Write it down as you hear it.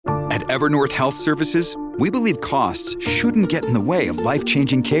At Evernorth Health Services, we believe costs shouldn't get in the way of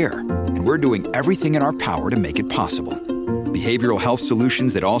life-changing care, and we're doing everything in our power to make it possible. Behavioral health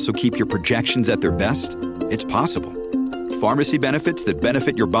solutions that also keep your projections at their best? It's possible. Pharmacy benefits that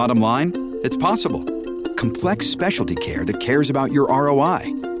benefit your bottom line? It's possible. Complex specialty care that cares about your ROI?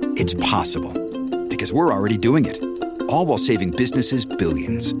 It's possible. Because we're already doing it. All while saving businesses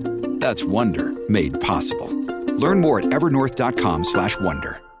billions. That's Wonder made possible. Learn more at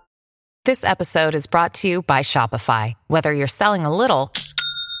evernorth.com/wonder. This episode is brought to you by Shopify. Whether you're selling a little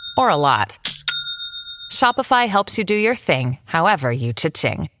or a lot, Shopify helps you do your thing, however you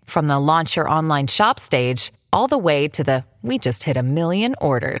cha-ching. From the launch your online shop stage, all the way to the we just hit 1 million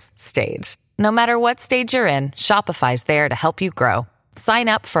orders stage. No matter what stage you're in, Shopify's there to help you grow. Sign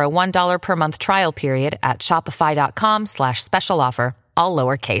up for a $1 per month trial period at shopify.com/special offer, all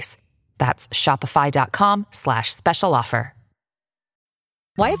lowercase. That's shopify.com/special offer.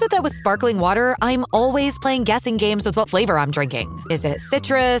 Why is it that with sparkling water, I'm always playing guessing games with what flavor I'm drinking? Is it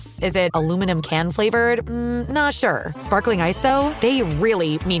citrus? Is it aluminum can flavored? Not sure. Sparkling ice, though, they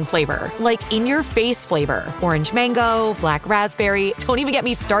really mean flavor. Like in-your-face flavor. Orange mango, black raspberry. Don't even get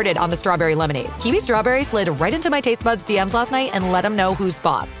me started on the strawberry lemonade. Kiwi Strawberry slid right into my taste buds DMs last night and let them know who's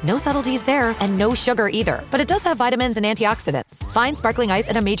boss. No subtleties there, and no sugar either. But it does have vitamins and antioxidants. Find sparkling ice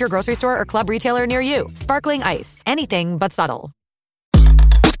at a major grocery store or club retailer near you. Sparkling ice. Anything but subtle.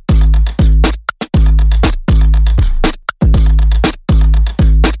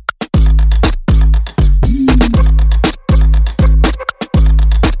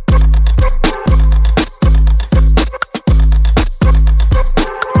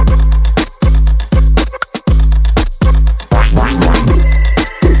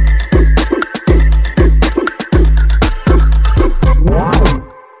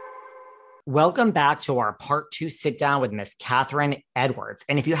 Welcome back to our part 2 sit down with Miss Kathryn Edwards.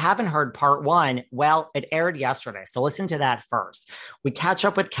 And if you haven't heard part 1, well, it aired yesterday. So listen to that first. We catch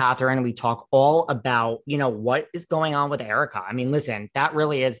up with Kathryn. We talk all about, what is going on with Erika. I mean, listen, that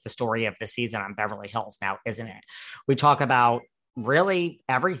really is the story of the season on Beverly Hills now, isn't it? We talk about really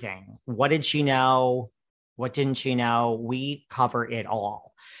everything. What did she know? What didn't she know? We cover it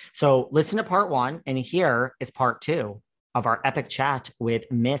all. So listen to part 1, and here is part 2 of our epic chat with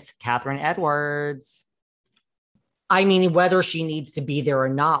Miss Kathryn Edwards. I mean, whether she needs to be there or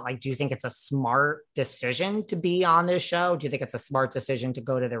not, do you think it's a smart decision to be on this show? Do you think it's a smart decision to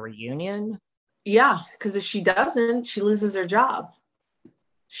go to the reunion? Yeah, because if she doesn't, she loses her job.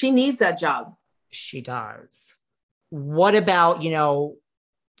 She needs that job. She does. What about,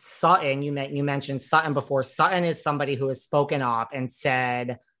 Sutton? You mentioned Sutton before. Sutton is somebody who has spoken up and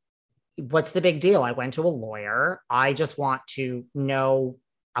said, what's the big deal? I went to a lawyer. I just want to know,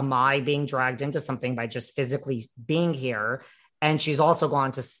 am I being dragged into something by just physically being here? And she's also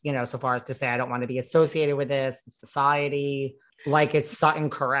gone to, so far as to say, I don't want to be associated with this society. Is Sutton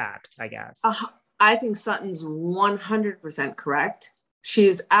correct, I guess? I think Sutton's 100% correct. She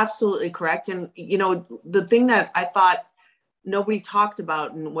is absolutely correct. And, the thing that I thought nobody talked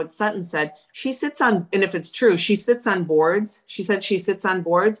about and what Sutton said, she sits on, and if it's true, she sits on boards. She said she sits on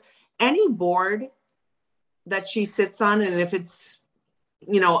boards. Any board that she sits on, and if it's,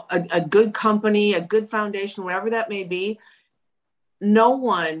 a good company, a good foundation, whatever that may be, no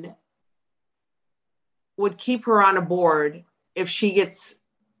one would keep her on a board if she gets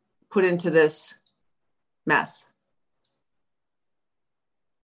put into this mess.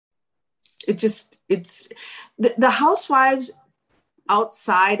 It's the housewives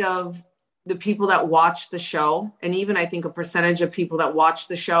outside of the people that watch the show, and even I think a percentage of people that watch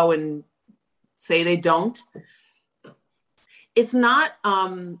the show and say they don't, it's not,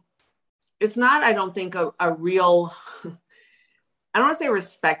 I don't think a real, I don't want to say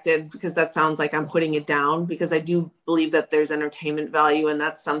respected, because that sounds like I'm putting it down, because I do believe that there's entertainment value and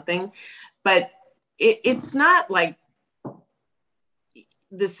that's something, but it's not like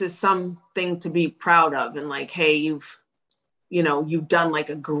this is something to be proud of. And hey, you've done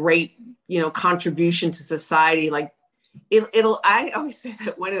a great, contribution to society. I always say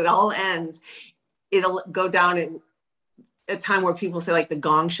that when it all ends, it'll go down in a time where people say the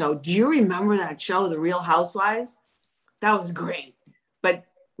Gong Show. Do you remember that show, The Real Housewives? That was great, but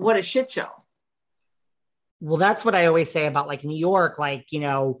what a shit show. Well, that's what I always say about New York.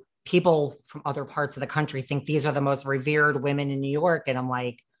 People from other parts of the country think these are the most revered women in New York. And I'm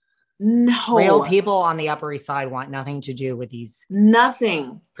like, no, real people on the Upper East Side want nothing to do with these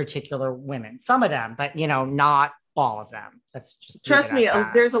particular women. Some of them, but not all of them. That's just, trust me.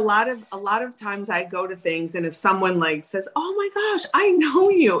 There's a lot of times I go to things, and if someone says, "Oh my gosh, I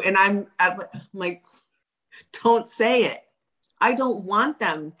know you," and I'm like, don't say it. I don't want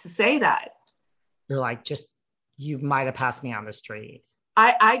them to say that. You're like, just, you might have passed me on the street.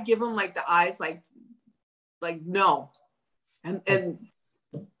 I give them like the eyes, like no, and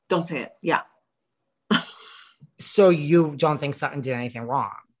don't say it. Yeah. So you don't think Sutton did anything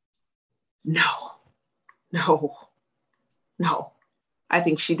wrong? No. I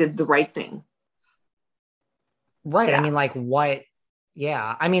think she did the right thing. Right. Yeah. I mean, like what?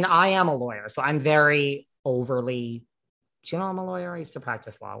 Yeah. I mean, I am a lawyer, so I'm very overly, do you know I'm a lawyer? I used to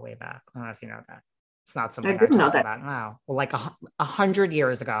practice law way back. I don't know if you know that. It's not something I didn't know talk that. about now. Well, like 100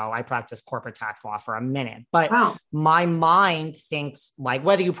 years ago, I practiced corporate tax law for a minute, but Wow. my mind thinks like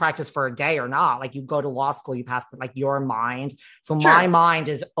whether you practice for a day or not, like you go to law school, you pass like your mind. So Sure. my mind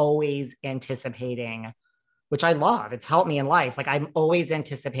is always anticipating, which I love. It's helped me in life. Like I'm always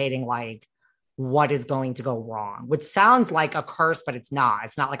anticipating like what is going to go wrong, which sounds like a curse, but it's not.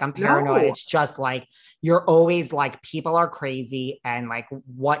 It's not like I'm paranoid. No. It's just like, you're always like, people are crazy. And like,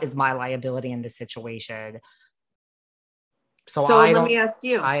 what is my liability in this situation? So let me ask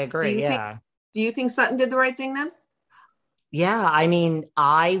you. I agree. Do you think Sutton did the right thing then? Yeah. I mean,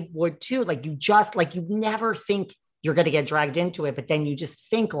 I would too. Like you never think you're going to get dragged into it, but then you just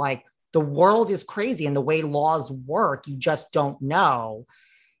think like the world is crazy and the way laws work, you just don't know.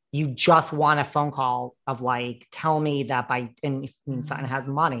 You just want a phone call of like, tell me that Sutton has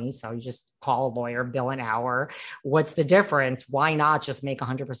money. So you just call a lawyer, bill an hour. What's the difference? Why not just make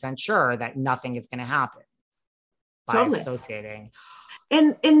 100% sure that nothing is going to happen by associating?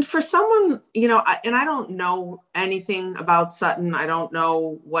 And for someone, and I don't know anything about Sutton. I don't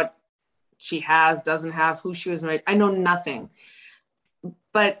know what she has, doesn't have, who she was married. I know nothing,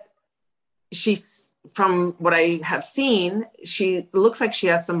 but from what I have seen, she looks like she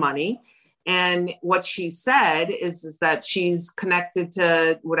has some money. And what she said is that she's connected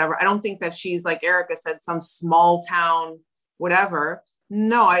to whatever. I don't think that she's, like Erika said, some small town, whatever.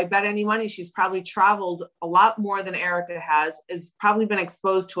 No, I bet any money she's probably traveled a lot more than Erika has probably been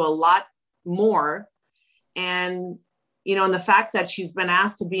exposed to a lot more. And, and the fact that she's been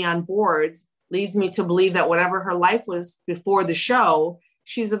asked to be on boards leads me to believe that whatever her life was before the show,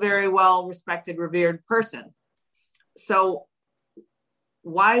 she's a very well respected, revered person. So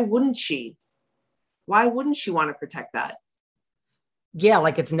why wouldn't she want to protect that? Yeah,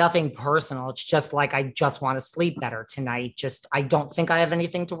 like it's nothing personal. It's just like, I just want to sleep better tonight. Just, I don't think I have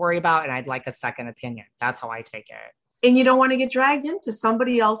anything to worry about. And I'd like a second opinion. That's how I take it. And you don't want to get dragged into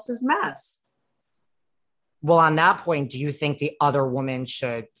somebody else's mess. Well, on that point, do you think the other woman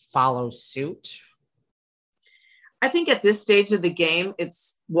should follow suit? I think at this stage of the game,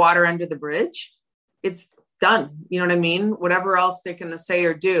 it's water under the bridge. It's done. You know what I mean? Whatever else they're going to say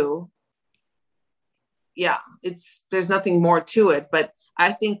or do. Yeah, there's nothing more to it. But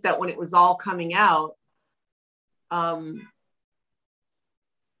I think that when it was all coming out, I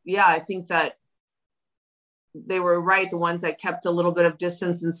think that they were right. The ones that kept a little bit of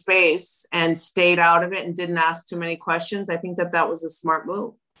distance and space and stayed out of it and didn't ask too many questions. I think that was a smart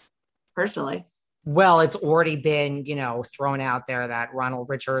move, personally. Well, it's already been, thrown out there that Ronald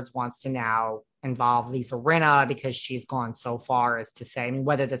Richards wants to now involve Lisa Rinna because she's gone so far as to say, I mean,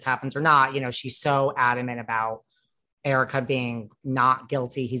 whether this happens or not, she's so adamant about Erika being not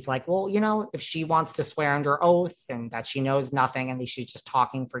guilty. He's like, well, if she wants to swear under oath and that she knows nothing and she's just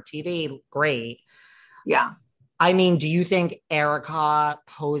talking for TV, great. Yeah. I mean, do you think Erika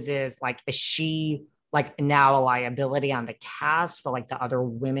poses is she like now a liability on the cast for like the other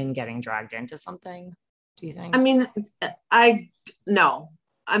women getting dragged into something? Do you think? I mean, no.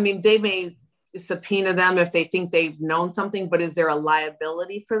 I mean, they may subpoena them if they think they've known something, but is there a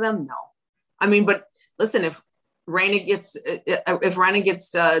liability for them? No. I mean, but listen, if Raina gets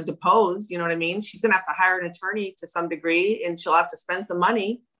deposed, you know what I mean? She's going to have to hire an attorney to some degree, and she'll have to spend some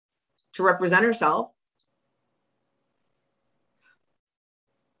money to represent herself.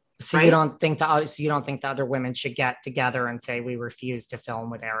 So right? You don't think the other women should get together and say, we refuse to film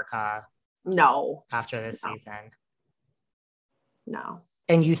with Erika? No. After this season? No.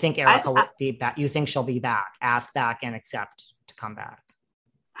 And you think Erika will be back? You think she'll be back, asked back, and accept to come back?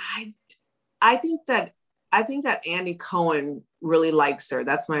 I think that Andy Cohen really likes her.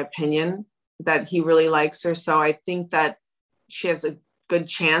 That's my opinion, that he really likes her. So I think that she has a good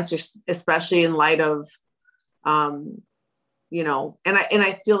chance, especially in light of, and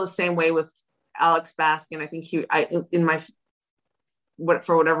I feel the same way with Alex Baskin. I think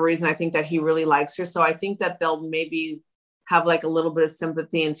for whatever reason, I think that he really likes her. So I think that they'll maybe have like a little bit of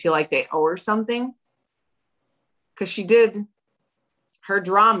sympathy and feel like they owe her something. Because her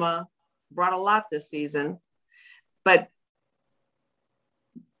drama brought a lot this season, but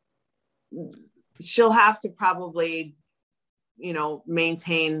she'll have to probably,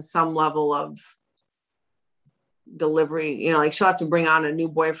 maintain some level of delivery, like she'll have to bring on a new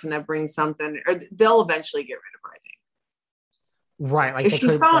boyfriend that brings something, or they'll eventually get rid of her, I think. Right. Like if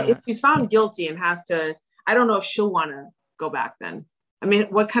she's found guilty and has to, I don't know if she'll want to go back then. I mean,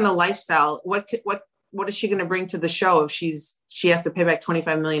 what kind of lifestyle, what is she going to bring to the show if she has to pay back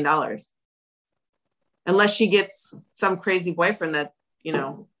 $25 million? Unless she gets some crazy boyfriend that,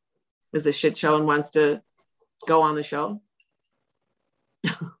 is a shit show and wants to go on the show.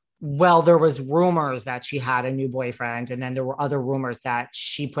 Well, there was rumors that she had a new boyfriend, and then there were other rumors that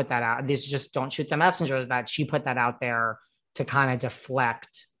she put that out. This is just don't shoot the messenger, that she put that out there to kind of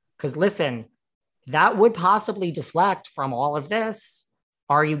deflect. Because listen, that would possibly deflect from all of this.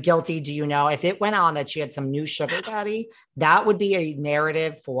 Are you guilty? Do you know? If it went on that she had some new sugar daddy, that would be a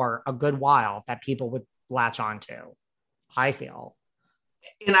narrative for a good while that people would latch onto, I feel.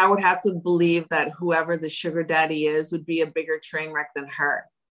 And I would have to believe that whoever the sugar daddy is would be a bigger train wreck than her.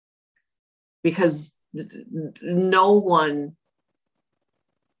 Because no one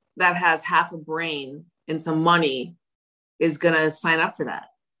that has half a brain and some money is going to sign up for that.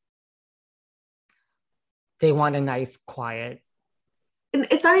 They want a nice, quiet. And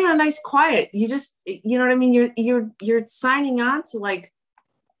it's not even a nice, quiet. You just, you know what I mean? You're signing on to like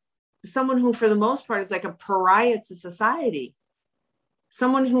someone who, for the most part, is like a pariah to society.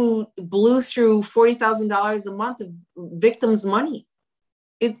 Someone who blew through $40,000 a month of victims' money.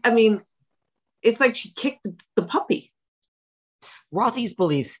 It's like she kicked the puppy. Rothy's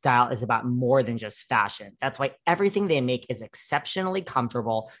believes style is about more than just fashion. That's why everything they make is exceptionally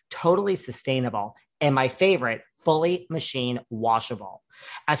comfortable, totally sustainable, and my favorite, fully machine washable.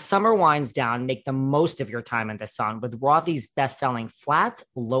 As summer winds down, make the most of your time in the sun with Rothy's best-selling flats,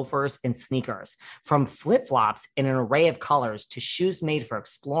 loafers, and sneakers. From flip-flops in an array of colors to shoes made for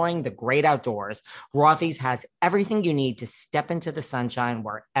exploring the great outdoors, Rothy's has everything you need to step into the sunshine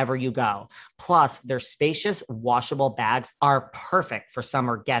wherever you go. Plus, their spacious washable bags are perfect for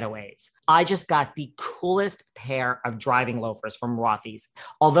summer getaways. I just got the coolest pair of driving loafers from Rothy's.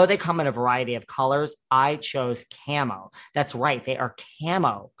 Although they come in a variety of colors, I chose camo. That's right, they are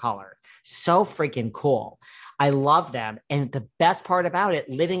camo color. So freaking cool. I love them. And the best part about it,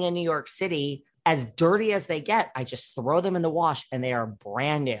 living in New York City, as dirty as they get, I just throw them in the wash and they are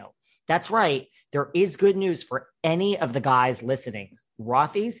brand new. That's right, there is good news for any of the guys listening.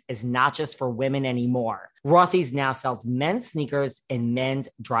 Rothy's is not just for women anymore. Rothy's now sells men's sneakers and men's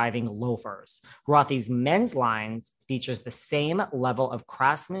driving loafers. Rothy's men's lines features the same level of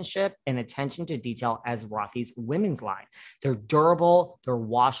craftsmanship and attention to detail as Rothy's women's line. They're durable, they're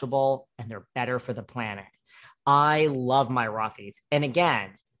washable, and they're better for the planet. I love my Rothy's. And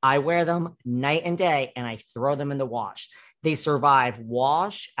again, I wear them night and day and I throw them in the wash. They survive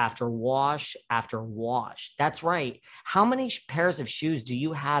wash after wash after wash. That's right. How many pairs of shoes do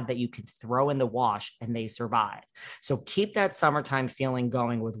you have that you can throw in the wash and they survive? So keep that summertime feeling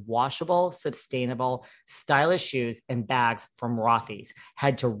going with washable, sustainable, stylish shoes and bags from Rothy's.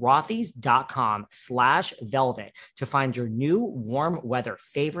 Head to rothys.com/velvet to find your new warm weather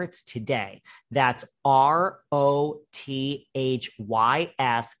favorites today. That's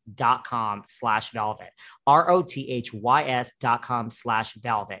ROTHYS.com/velvet.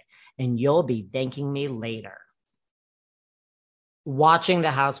 ROTHYS.com/velvet. And you'll be thanking me later. Watching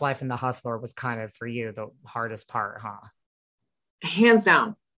The Housewife and The Hustler was kind of, for you, the hardest part, huh? Hands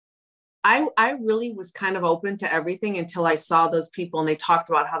down. I really was kind of open to everything until I saw those people and they talked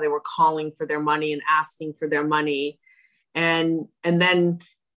about how they were calling for their money and asking for their money. And then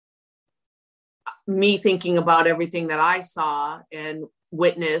me thinking about everything that I saw and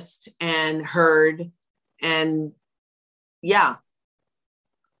witnessed and heard. And yeah,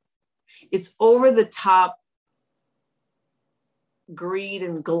 it's over the top greed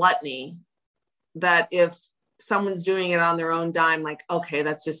and gluttony that if someone's doing it on their own dime, like, okay,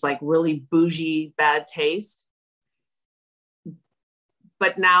 that's just like really bougie, bad taste.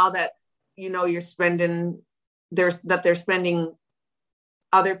 But now that, they're spending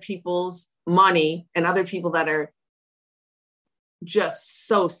other people's money and other people that are just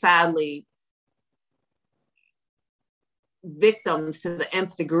so sadly victims to the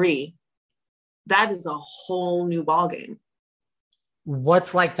nth degree, that is a whole new ballgame.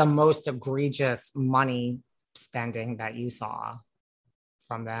 What's like the most egregious money spending that you saw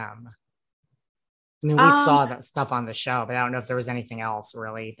from them? I mean, we saw that stuff on the show, but I don't know if there was anything else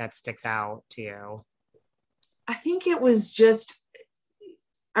really that sticks out to you. I think it was just,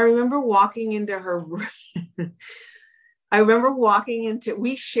 I remember walking into her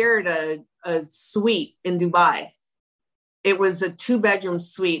we shared a suite in Dubai. It was a 2-bedroom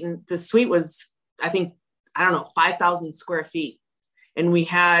suite, and the suite was, I think, I don't know, 5,000 square feet. And we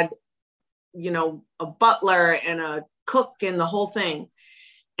had, you know, a butler and a cook and the whole thing.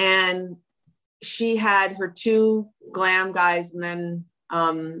 And she had her 2 glam guys and then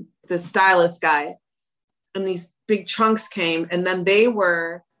the stylist guy. And these big trunks came, and then they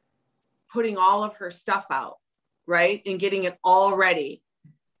were putting all of her stuff out, right? And getting it all ready.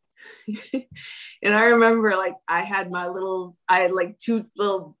 And I remember like I had like 2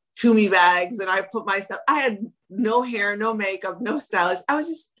 little Tumi bags, and I put myself, I had no hair, no makeup, no stylist. I was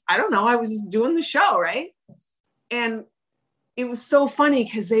just doing the show, right? And it was so funny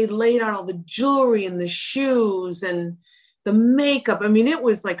because they laid out all the jewelry and the shoes and the makeup. I mean, it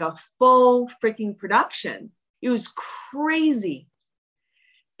was like a full freaking production. It was crazy.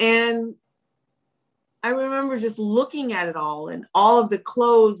 And I remember just looking at it all and all of the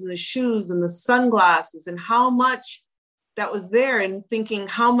clothes and the shoes and the sunglasses and how much that was there, and thinking,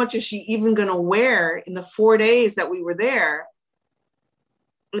 how much is she even going to wear in the 4 days that we were there?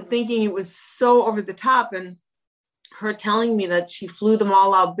 And thinking it was so over the top, and her telling me that she flew them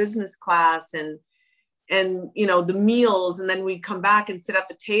all out business class and you know, the meals, and then we'd come back and sit at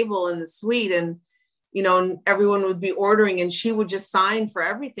the table in the suite, and you know, and everyone would be ordering, and she would just sign for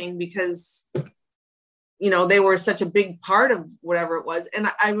everything because, you know, they were such a big part of whatever it was. And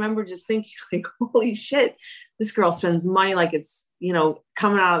I remember just thinking like, holy shit, this girl spends money like it's, you know,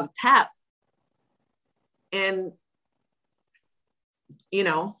 coming out of the tap. And, you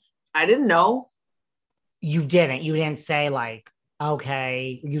know, I didn't know. You didn't say like,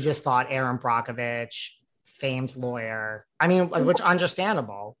 okay, you just thought Erin Brockovich, famed lawyer. I mean, which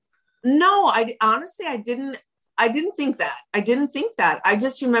understandable. No, I honestly, I didn't think that. I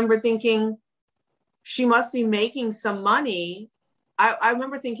just remember thinking she must be making some money. I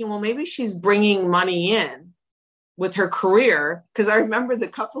remember thinking, well, maybe she's bringing money in with her career. Cause I remember the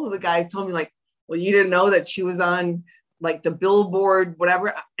couple of the guys told me like, well, you didn't know that she was on like the Billboard,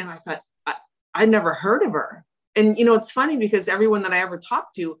 whatever. And I thought, I never heard of her. And, you know, it's funny because everyone that I ever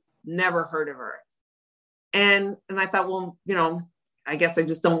talked to never heard of her. And I thought, well, you know, I guess I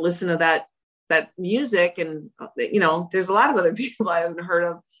just don't listen to that music. And, you know, there's a lot of other people I haven't heard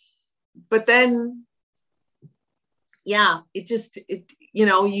of. But then, yeah, it, you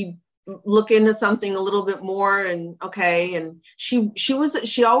know, you look into something a little bit more and okay. And she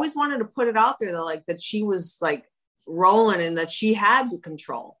always wanted to put it out there though, like that she was like rolling and that she had the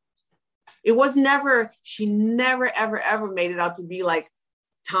control. It was never, she never, ever made it out to be like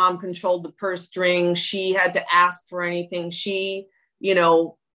Tom controlled the purse string. She had to ask for anything. She, you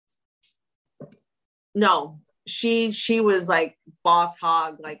know, no, she was like boss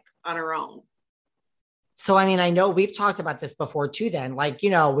hog, like on her own. So, I mean, I know we've talked about this before too, then, like, you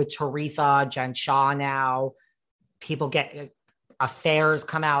know, with Teresa, Jen Shah now, people get affairs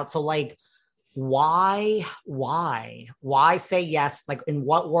come out. So like, why say yes? Like, in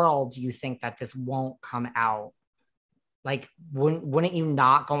what world do you think that this won't come out? Like, wouldn't you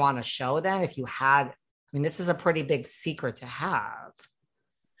not go on a show then if you had, I mean, this is a pretty big secret to have.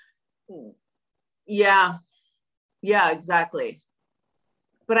 Yeah, exactly.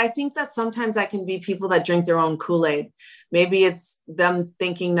 But I think that sometimes that can be people that drink their own Kool-Aid. Maybe it's them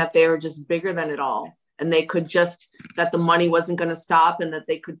thinking that they are just bigger than it all. And they could just, that the money wasn't going to stop and that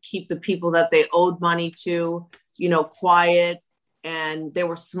they could keep the people that they owed money to, you know, quiet, and they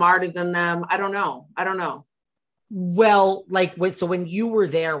were smarter than them. I don't know. Well, like, so when you were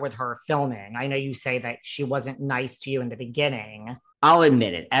there with her filming, I know you say that she wasn't nice to you in the beginning. I'll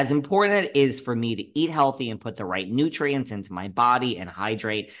admit it. As important it is for me to eat healthy and put the right nutrients into my body and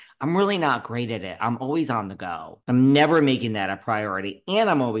hydrate, I'm really not great at it. I'm always on the go. I'm never making that a priority, and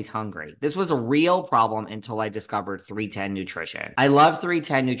I'm always hungry. This was a real problem until I discovered 310 Nutrition. I love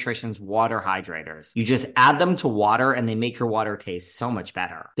 310 Nutrition's water hydrators. You just add them to water and they make your water taste so much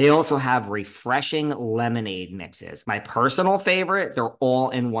better. They also have refreshing lemonade mixes. My personal favorite, they're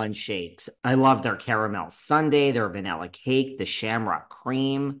all in one shakes. I love their caramel sundae, their vanilla cake, the shamrock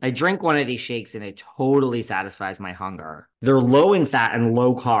cream. I drink one of these shakes and it totally satisfies my hunger. They're low in fat and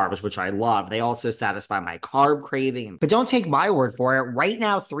low carbs, which I love. They also satisfy my carb craving. But don't take my word for it. Right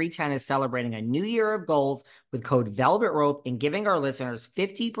now, 310 is celebrating a new year of goals with code Velvet Rope and giving our listeners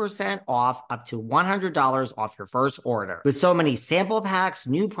 50% off, up to $100 off your first order. With so many sample packs,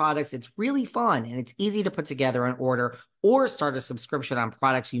 new products, it's really fun and it's easy to put together an order or start a subscription on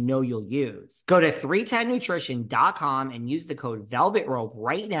products you know you'll use. Go to 310nutrition.com and use the code Velvet Rope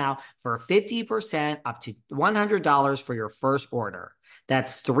right now for 50% up to $100 for your first order.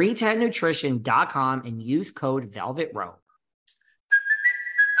 That's 310nutrition.com and use code Velvet Rope.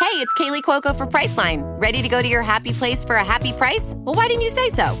 Hey, it's Kaylee Cuoco for Priceline. Ready to go to your happy place for a happy price? Well, why didn't you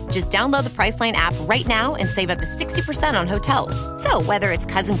say so? Just download the Priceline app right now and save up to 60% on hotels. So whether it's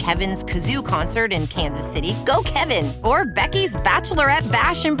Cousin Kevin's Kazoo Concert in Kansas City, go Kevin, or Becky's Bachelorette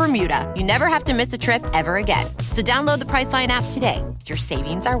Bash in Bermuda, you never have to miss a trip ever again. So download the Priceline app today. Your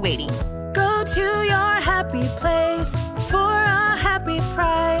savings are waiting. Go to your happy place for a happy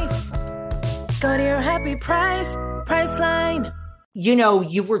price. Go to your happy price, Priceline. You know,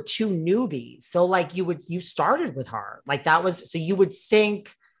 you were two newbies. So like you started with her. Like that was, so you would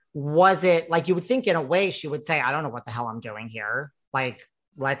think, was it like, you would think in a way she would say, I don't know what the hell I'm doing here. Like,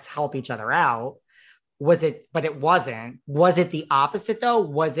 let's help each other out. Was it, but it wasn't. Was it the opposite though?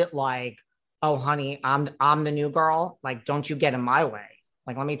 Was it like, oh honey, I'm the new girl. Like, don't you get in my way.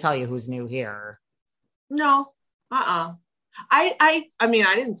 Like, let me tell you who's new here. No, I mean,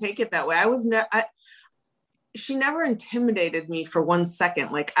 I didn't take it that way. She never intimidated me for 1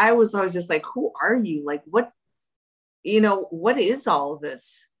 second. Like I was always just like, who are you? Like, what is all of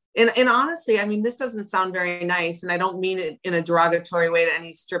this? And honestly, I mean, this doesn't sound very nice. And I don't mean it in a derogatory way to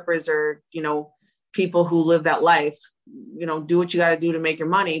any strippers or, people who live that life, do what you got to do to make your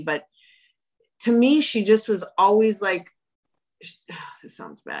money. But to me, she just was always like, this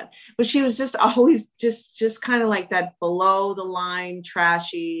sounds bad, but she was just always just kind of like that below the line,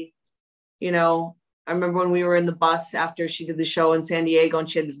 trashy, I remember when we were in the bus after she did the show in San Diego and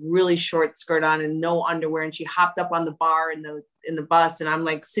she had this really short skirt on and no underwear. And she hopped up on the bar in the bus. And I'm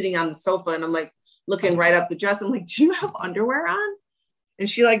like sitting on the sofa and I'm like looking right up the dress. I'm like, do you have underwear on? And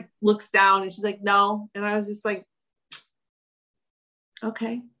she like looks down and she's like, no. And I was just like,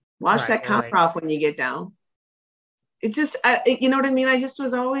 okay, wash that camera off when you get down. It just, you know what I mean? I just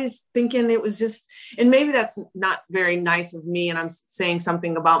was always thinking it was just, and maybe that's not very nice of me. And I'm saying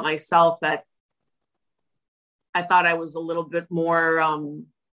something about myself that I thought I was a little bit more, I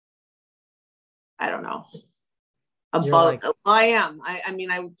don't know, above. Well, I am. I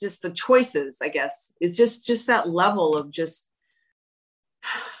mean, I just, the choices, I guess, it's just that level of just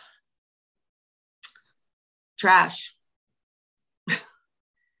trash.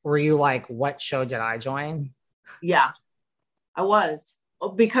 Were you like, what show did I join? Yeah, I was,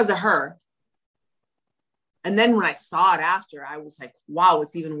 because of her. And then when I saw it after, I was like, wow,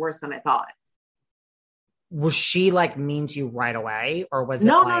 it's even worse than I thought. Was she like mean to you right away, or was it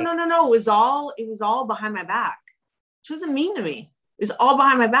no? It was all behind my back. She wasn't mean to me. It was all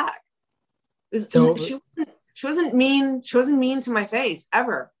behind my back. She wasn't mean. She wasn't mean to my face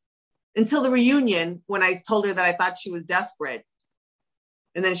ever until the reunion when I told her that I thought she was desperate.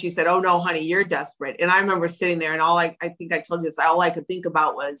 And then she said, oh no, honey, you're desperate. And I remember sitting there and I think I told you this, all I could think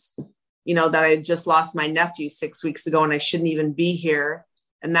about was, that I had just lost my nephew 6 weeks ago and I shouldn't even be here.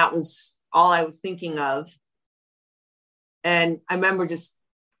 And that was all I was thinking of. And I remember just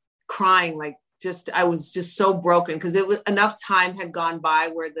crying, I was just so broken because it was enough time had gone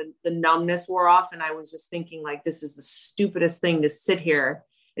by where the numbness wore off. And I was just thinking like, this is the stupidest thing to sit here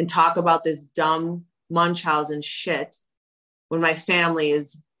and talk about this dumb Munchausen shit when my family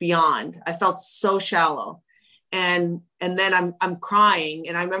is beyond. I felt so shallow. And then I'm crying.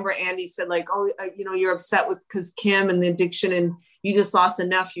 And I remember Andy said like, oh, you're upset because Kim and the addiction and you just lost a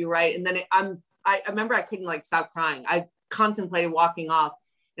nephew. Right. And then I remember I couldn't like stop crying. I contemplated walking off.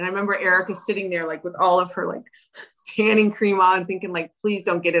 And I remember Erika sitting there like with all of her like tanning cream on thinking like, please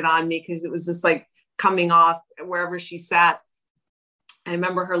don't get it on me. Cause it was just like coming off wherever she sat. I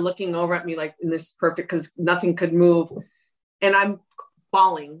remember her looking over at me like in this perfect, cause nothing could move. And I'm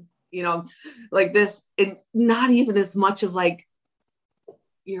bawling, like this, and not even as much of like,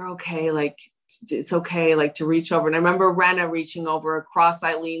 you're okay. Like, it's okay. Like to reach over. And I remember Rena reaching over across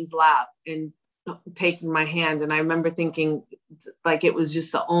Eileen's lap and taking my hand. And I remember thinking like, it was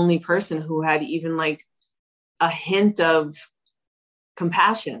just the only person who had even like a hint of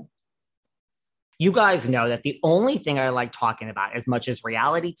compassion. You guys know that the only thing I like talking about as much as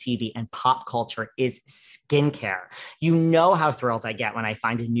reality TV and pop culture is skincare. You know how thrilled I get when I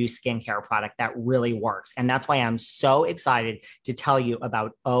find a new skincare product that really works. And that's why I'm so excited to tell you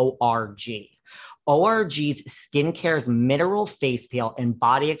about ORG. ORG's Skincare's mineral face peel and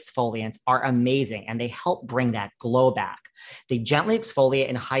body exfoliants are amazing, and they help bring that glow back. They gently exfoliate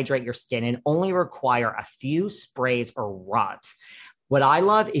and hydrate your skin and only require a few sprays or rubs. What I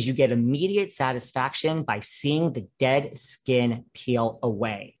love is you get immediate satisfaction by seeing the dead skin peel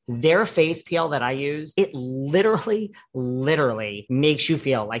away. Their face peel that I use, it literally makes you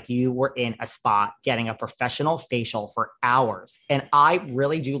feel like you were in a spa getting a professional facial for hours. And I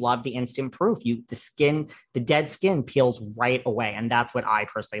really do love the instant proof. The dead skin peels right away. And that's what I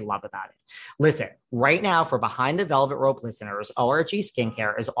personally love about it. Listen, right now for Behind the Velvet Rope listeners, ORG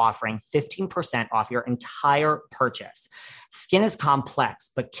Skincare is offering 15% off your entire purchase. Skin is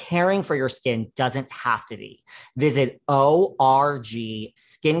complex, but caring for your skin doesn't have to be. Visit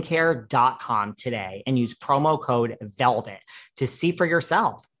orgskincare.com today and use promo code VELVET to see for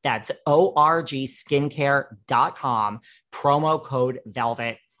yourself. That's orgskincare.com, promo code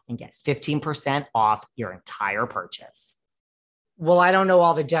VELVET, and get 15% off your entire purchase. Well, I don't know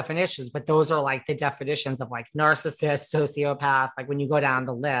all the definitions, but those are like the definitions of like narcissist, sociopath, like when you go down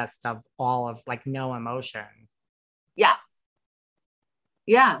the list of all of like no emotion. Yeah.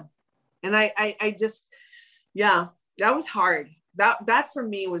 Yeah. And I just, yeah, that was hard. That for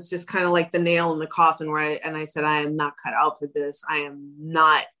me was just kind of like the nail in the coffin where I said, I am not cut out for this. I am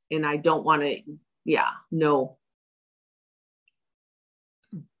not, and I don't want to, no.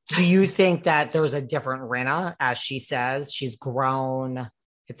 Do you think that there's a different Rinna, as she says, she's grown,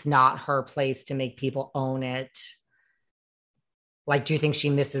 it's not her place to make people own it? Like, do you think she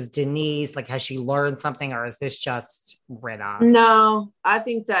misses Denise? Like, has she learned something, or is this just Rinna? No, I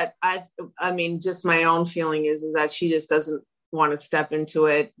think that I mean, just my own feeling is that she just doesn't want to step into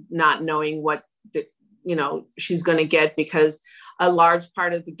it, not knowing what she's going to get, because a large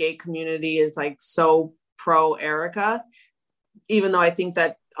part of the gay community is like so pro Erika, even though I think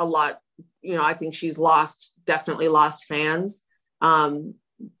that a lot, I think she's definitely lost fans.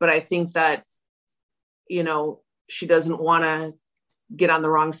 But I think that, she doesn't want to get on the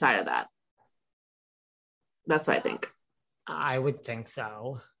wrong side of that. That's what I think. I would think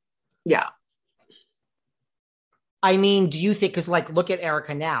so. Yeah. I mean, do you think, because like, look at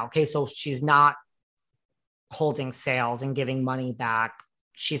Erika now. Okay, so she's not holding sales and giving money back.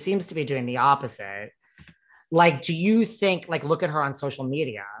 She seems to be doing the opposite. Like, do you think, like, look at her on social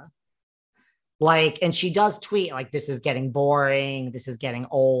media. Like, and she does tweet, like, this is getting boring. This is getting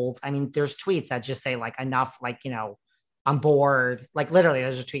old. I mean, there's tweets that just say, like, enough, like, I'm bored. Like, literally,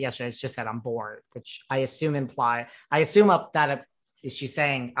 there's a tweet yesterday that just said, I'm bored, which I assume that is she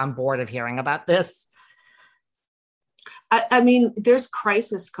saying, I'm bored of hearing about this? I mean, there's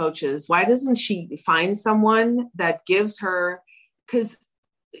crisis coaches. Why doesn't she find someone that gives her, because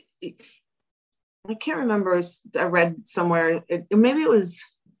I can't remember, I read somewhere, maybe it was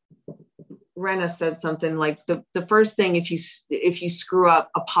Rinna said something like the first thing, if you screw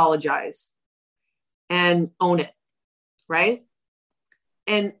up, apologize and own it. Right.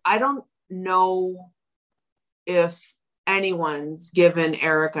 And I don't know if anyone's given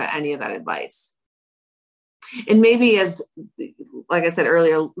Erika any of that advice. And maybe, as like I said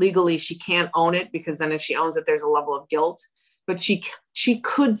earlier, legally she can't own it, because then if she owns it, there's a level of guilt. But she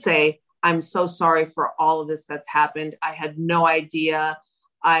could say, I'm so sorry for all of this that's happened. I had no idea.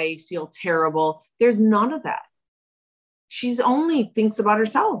 I feel terrible. There's none of that. She's only thinks about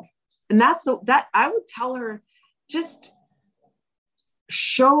herself. And that I would tell her, just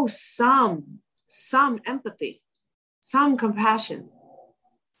show some empathy, some compassion.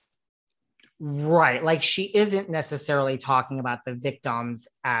 Right. Like, she isn't necessarily talking about the victims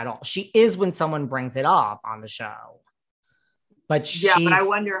at all. She is when someone brings it up on the show. But but I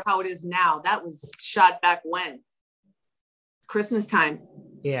wonder how it is now. That was shot back when? Christmas time.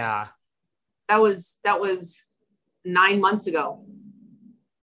 Yeah. That was 9 months ago.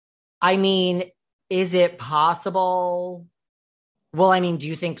 I mean, is it possible? Well, I mean, do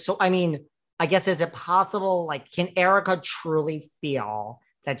you think so? I mean, I guess, is it possible? Like, can Erika truly feel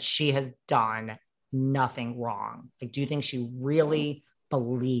that she has done nothing wrong? Like, do you think she really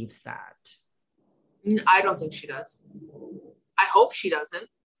believes that? I don't think she does. I hope she doesn't.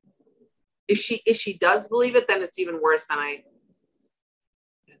 If she does believe it, then it's even worse than I,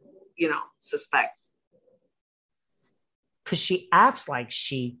 suspect. Because she acts like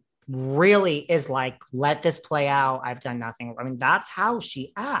she really is like, let this play out. I've done nothing. I mean, that's how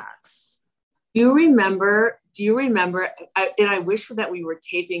she acts. Do you remember? And I wish that we were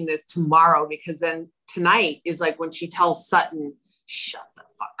taping this tomorrow, because then tonight is like when she tells Sutton, shut the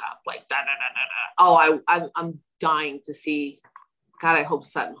fuck up. Like, da, da, da, da, da. Oh, I'm dying to see. God, I hope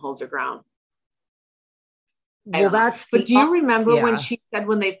Sutton holds her ground. Well, but do you remember when she said,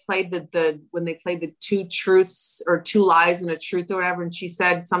 when they played the two truths or two lies and a truth or whatever, and she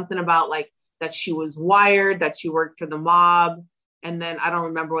said something about like that she was wired, that she worked for the mob, and then I don't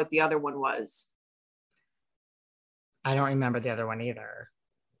remember what the other one was. I don't remember the other one either.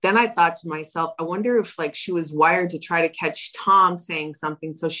 then I thought to myself, I wonder if like she was wired to try to catch Tom saying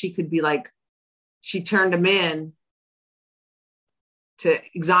something so she could be like, she turned him in to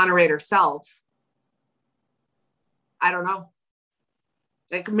exonerate herself. I don't know.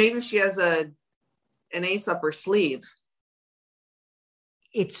 Like maybe she has an ace up her sleeve.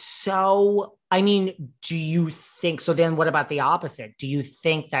 It's so, I mean, do you think, so then what about the opposite? Do you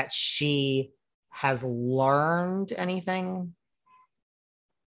think that she has learned anything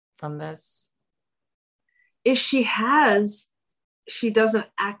from this? If she has, she doesn't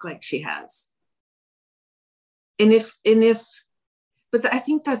act like she has. But I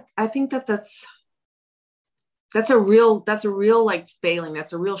think that's a real like failing.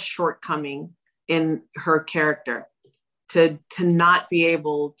 That's a real shortcoming in her character to not be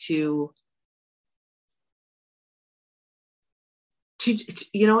able to,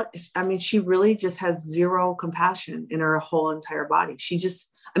 you know, I mean, she really just has zero compassion in her whole entire body. She just,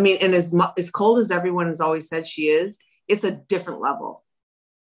 I mean, and as cold as everyone has always said she is, it's a different level.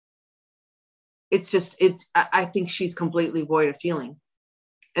 It's just, I think she's completely void of feeling.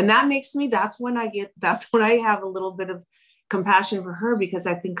 And that makes me, that's when I have a little bit of compassion for her, because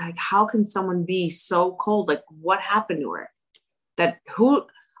I think like, how can someone be so cold? Like what happened to her?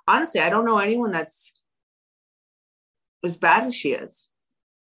 Honestly, I don't know anyone that's as bad as she is.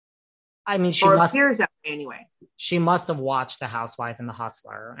 I mean, appears that way anyway. She must have watched The Housewife and The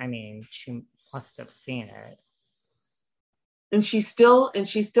Hustler. I mean, she must have seen it. And she still,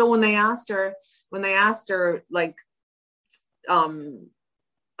 when they asked her, like,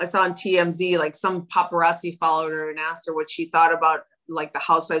 I saw on TMZ, like some paparazzi followed her and asked her what she thought about like the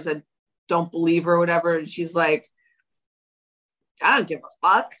housewives that don't believe her or whatever. And she's like, I don't give a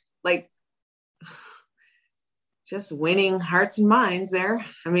fuck. Like, just winning hearts and minds there.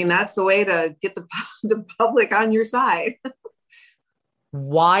 I mean, that's the way to get the public on your side.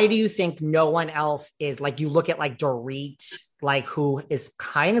 Why do you think no one else is, like, you look at like Dorit, like who is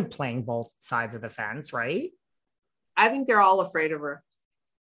kind of playing both sides of the fence, right? I think they're all afraid of her.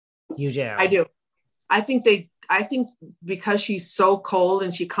 You do? I do. I think because she's so cold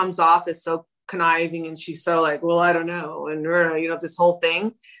and she comes off as so conniving and she's so like, well, I don't know. And, you know, this whole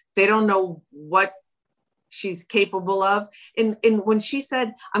thing, they don't know what she's capable of. And when she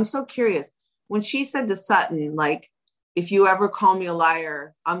said, I'm so curious, when she said to Sutton, like, if you ever call me a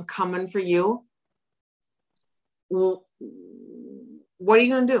liar, I'm coming for you. Well, what are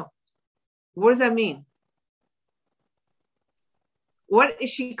you going to do? What does that mean? What is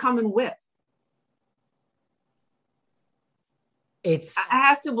she coming with? I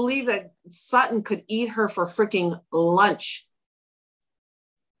have to believe that Sutton could eat her for freaking lunch.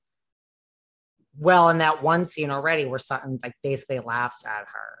 Well, in that one scene already where Sutton like basically laughs at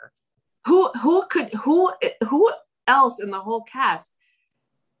her. Who else in the whole cast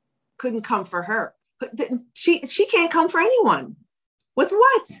couldn't come for her? She can't come for anyone. With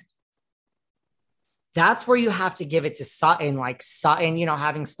what? That's where you have to give it to Sutton. Like Sutton, you know,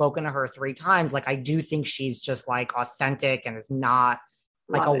 having spoken to her 3 times, like I do think she's just like authentic and is not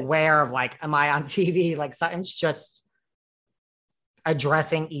like aware of like, am I on TV? Like Sutton's just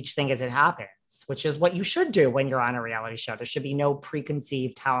addressing each thing as it happens, which is what you should do when you're on a reality show. There should be no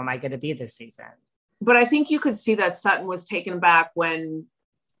preconceived, how am I going to be this season? But I think you could see that Sutton was taken aback when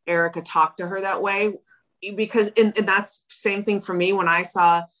Erika talked to her that way, because and that's same thing for me when I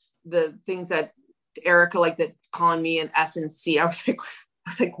saw the things that Erika, like that calling me an F and C. I was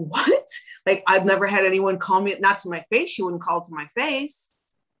like, what? Like, I've never had anyone call me, not to my face. She wouldn't call to my face.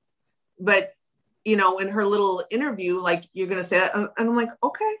 But, you know, in her little interview, like, you're going to say that. And I'm like,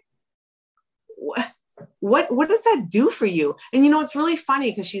 okay, what does that do for you? And, you know, it's really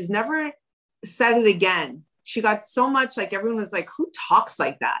funny because she's never said it again. She got so much, like, everyone was like, who talks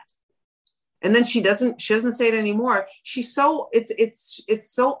like that? And then she doesn't say it anymore. She's so, it's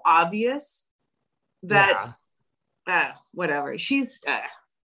so obvious that whatever she's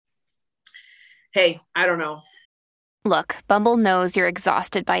hey, I don't know. Look, Bumble knows you're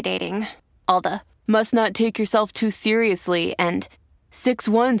exhausted by dating. All the must not take yourself too seriously and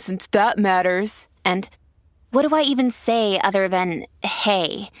 6'1" since that matters. And what do I even say other than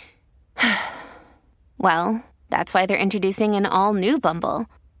hey? Well, that's why they're introducing an all new Bumble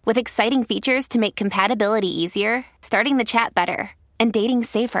with exciting features to make compatibility easier, starting the chat better, and dating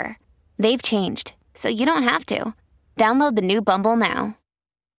safer. They've changed, so you don't have to. Download the new Bumble now.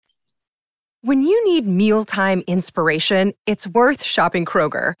 When you need mealtime inspiration, it's worth shopping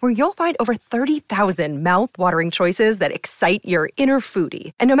Kroger, where you'll find over 30,000 mouth-watering choices that excite your inner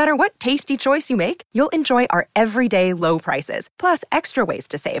foodie. And no matter what tasty choice you make, you'll enjoy our everyday low prices, plus extra ways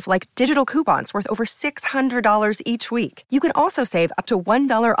to save, like digital coupons worth over $600 each week. You can also save up to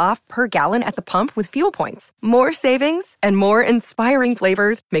 $1 off per gallon at the pump with fuel points. More savings and more inspiring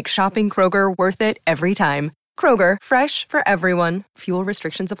flavors make shopping Kroger worth it every time. Kroger, fresh for everyone. Fuel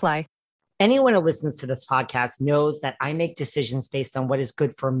restrictions apply. Anyone who listens to this podcast knows that I make decisions based on what is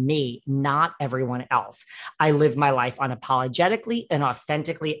good for me, not everyone else. I live my life unapologetically and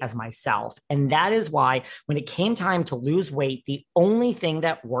authentically as myself. And that is why when it came time to lose weight, the only thing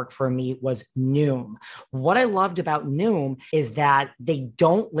that worked for me was Noom. What I loved about Noom is that they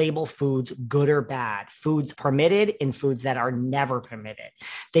don't label foods good or bad, foods permitted and foods that are never permitted.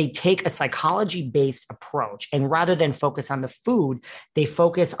 They take a psychology-based approach, and rather than focus on the food, they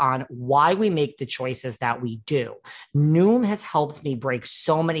focus on why we make the choices that we do. Noom has helped me break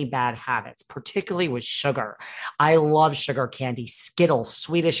so many bad habits, particularly with sugar. I love sugar candy, Skittles,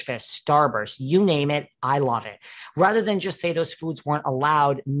 Swedish Fish, Starburst, you name it, I love it. Rather than just say those foods weren't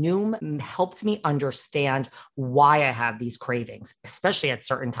allowed, Noom helped me understand why I have these cravings, especially at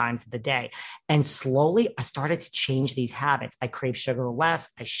certain times of the day. And slowly, I started to change these habits. I crave sugar less,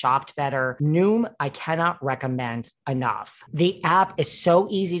 I shopped better. Noom, I cannot recommend enough. The app is so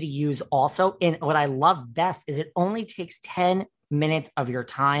easy to use also. And what I love best is it only takes 10 minutes of your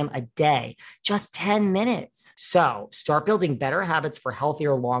time a day, just 10 minutes. So start building better habits for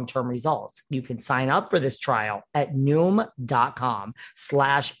healthier long-term results. You can sign up for this trial at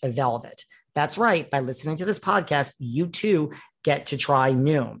noom.com/velvet. That's right. By listening to this podcast, you too get to try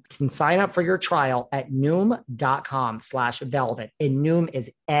Noom. You can sign up for your trial at noom.com/velvet. And Noom is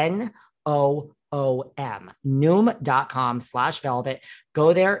NOOM, noom.com/velvet.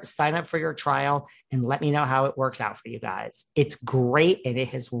 Go there, sign up for your trial, and let me know how it works out for you guys. It's great, and it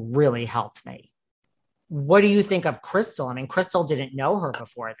has really helped me. What do you think of Crystal? I mean, Crystal didn't know her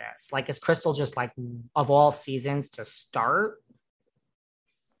before this. Like, is Crystal just like of all seasons to start?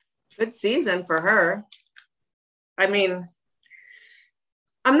 Good season for her. I mean,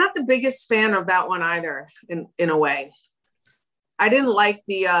 I'm not the biggest fan of that one either, in a way. I didn't like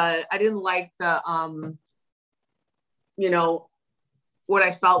the what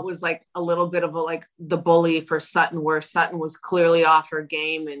I felt was like a little bit of like the bully for Sutton, where Sutton was clearly off her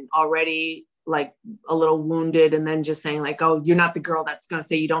game and already like a little wounded, and then just saying like, oh, you're not the girl that's going to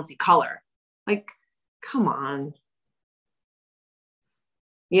say you don't see color. Like, come on.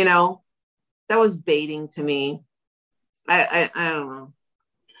 That was baiting to me. I don't know.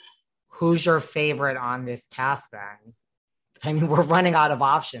 Who's your favorite on this cast then? I mean, we're running out of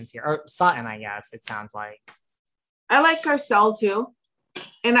options here. Or Sutton, I guess it sounds like. I like Garcelle too,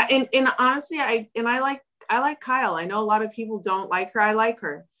 and honestly, I like Kyle. I know a lot of people don't like her. I like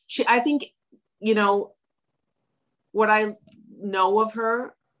her. I think, what I know of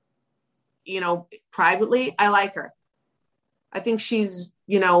her, privately, I like her. I think she's,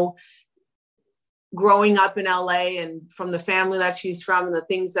 growing up in LA and from the family that she's from and the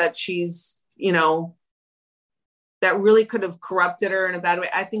things that she's, that really could have corrupted her in a bad way.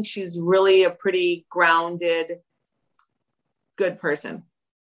 I think she's really a pretty grounded, good person.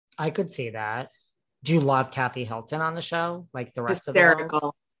 I could see that. Do you love Kathy Hilton on the show? Like the rest of the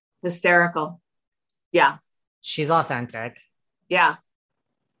world? Hysterical. Yeah. She's authentic. Yeah.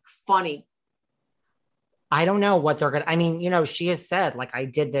 Funny. I don't know what they're going to, I mean, she has said, like, I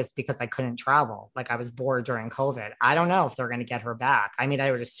did this because I couldn't travel. Like, I was bored during COVID. I don't know if they're going to get her back. I mean,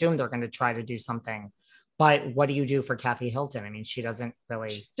 I would assume they're going to try to do something. But what do you do for Kathy Hilton? I mean, she doesn't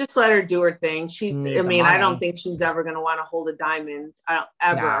really. Just let her do her thing. I don't think she's ever going to want to hold a diamond.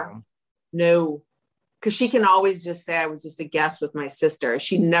 Ever. No. Because she can always just say, I was just a guest with my sister.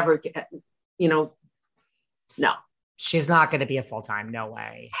 She never, no. She's not going to be a full-time. No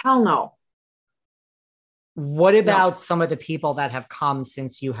way. Hell no. What about some of the people that have come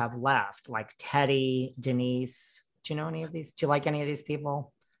since you have left? Like Teddy, Denise. Do you know any of these? Do you like any of these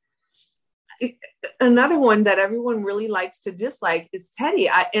people? Another one that everyone really likes to dislike is Teddy.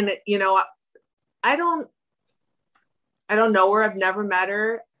 I don't know her. I've never met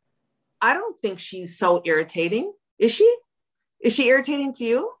her. I don't think she's so irritating. Is she? Is she irritating to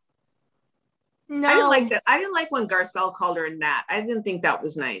you? No. I didn't like that. I didn't like when Garcelle called her a gnat. I didn't think that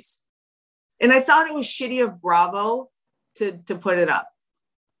was nice. And I thought it was shitty of Bravo to put it up.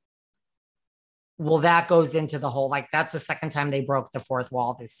 Well, that goes into the whole, like, that's the second time they broke the fourth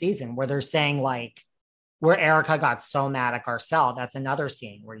wall this season, where they're saying, like, where Erika got so mad at Garcelle. That's another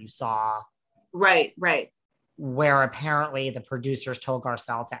scene where you saw. Right. where apparently the producers told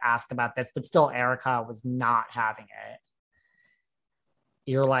Garcelle to ask about this, but still Erika was not having it.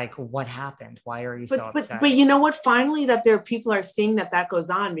 You're like, what happened? Why are you so upset? But you know what? Finally, that people are seeing that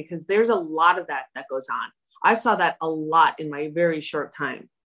goes on, because there's a lot of that goes on. I saw that a lot in my very short time.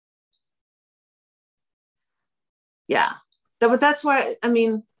 Yeah. But that's why, I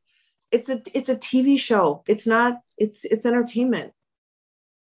mean, it's a TV show. It's entertainment.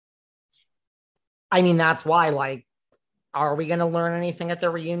 I mean, that's why, like, are we going to learn anything at the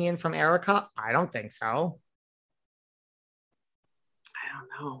reunion from Erika? I don't think so. I don't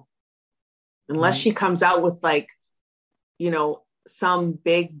know. Unless she comes out with, like, you know, some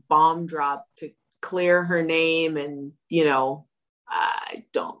big bomb drop to clear her name, and, you know, I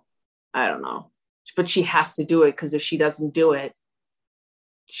don't know. But she has to do it, because if she doesn't do it,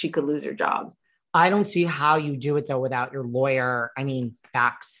 she could lose her job. I don't see how you do it, though, without your lawyer. I mean,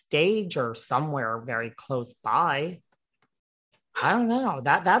 backstage or somewhere very close by. I don't know.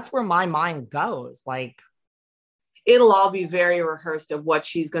 That's where my mind goes. Like, it'll all be very rehearsed of what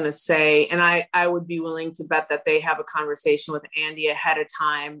she's going to say. And I would be willing to bet that they have a conversation with Andy ahead of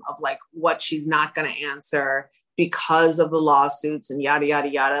time of, like, what she's not going to answer because of the lawsuits and yada, yada,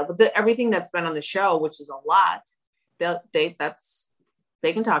 yada. But everything that's been on the show, which is a lot, they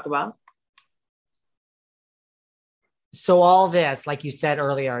can talk about. So all this, like you said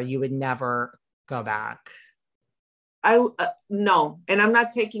earlier, you would never go back. No. And I'm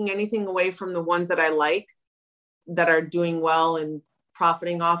not taking anything away from the ones that I like, that are doing well and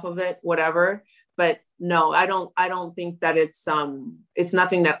profiting off of it, whatever. But no, I don't think that it's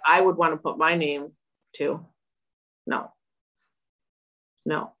nothing that I would want to put my name to. No.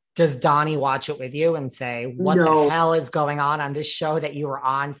 Does Donnie watch it with you and say, what the hell is going on this show that you were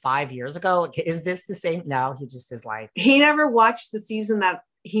on 5 years ago? Is this the same? No, he just is like, he never watched the season that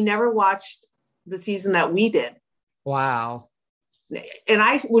we did. Wow. And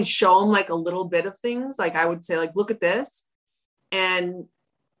I would show him, like, a little bit of things. Like, I would say, like, look at this. And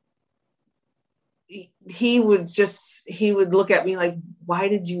he would look at me like, why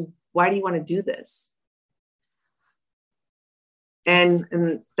do you want to do this? And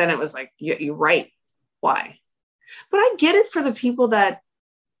then it was like, you're right. Why? But I get it for the people that,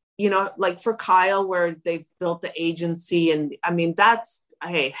 you know, like for Kyle, where they built the agency. And I mean,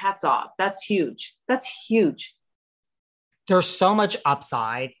 hey, hats off. That's huge. There's so much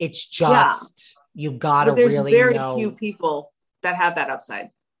upside. It's just, you gotta really know. There's very few people that have that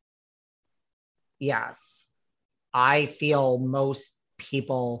upside. Yes. I feel most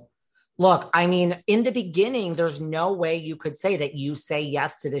people, look, I mean, in the beginning, there's no way you could say that you say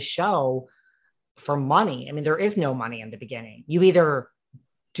yes to this show for money. I mean, there is no money in the beginning. You either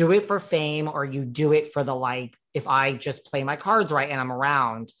do it for fame or you do it for the, like, if I just play my cards right and I'm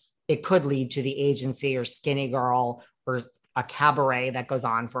around, it could lead to the agency or Skinny Girl or a cabaret that goes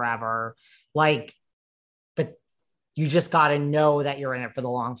on forever. Like, but you just got to know that you're in it for the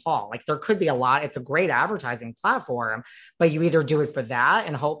long haul. Like, there could be a lot. It's a great advertising platform, but you either do it for that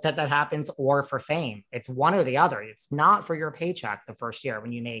and hope that happens, or for fame. It's one or the other. It's not for your paycheck the first year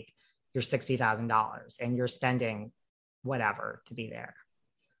when you make your $60,000 and you're spending whatever to be there.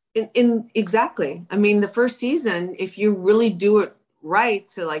 Exactly. I mean, the first season, if you really do it right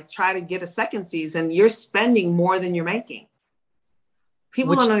to, like, try to get a second season, you're spending more than you're making.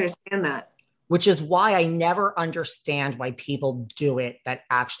 People don't understand that. Which is why I never understand why people do it that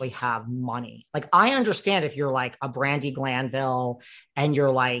actually have money. Like, I understand if you're like a Brandy Glanville and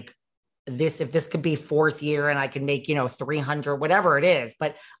you're like, if this could be fourth year and I can make, 300, whatever it is,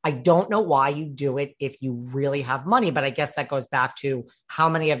 but I don't know why you do it if you really have money. But I guess that goes back to how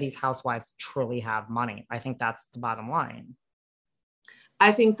many of these housewives truly have money. I think that's the bottom line.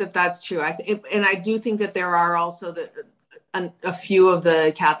 I think that that's true. And I do think that there are also a few of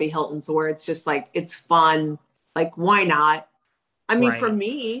the Kathy Hiltons where it's just like, it's fun. Like, why not? I mean, For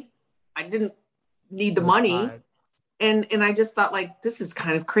me, I didn't need the money. Fun. And I just thought, like, this is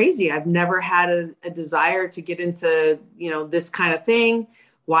kind of crazy. I've never had a desire to get into, this kind of thing.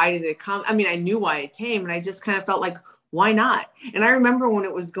 Why did it come? I mean, I knew why it came, and I just kind of felt like, why not? And I remember when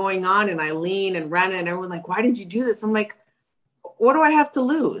it was going on, and Eileen and Rena and everyone like, why did you do this? I'm like, what do I have to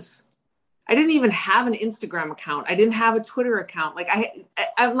lose? I didn't even have an Instagram account. I didn't have a Twitter account. Like,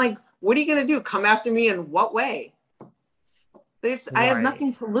 I'm like, what are you going to do? Come after me in what way? I had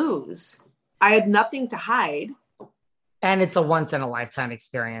nothing to lose. I had nothing to hide. And it's a once in a lifetime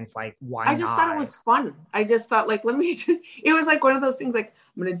experience. Like, why not? I just thought it was fun. I just thought, like, it was like one of those things, like,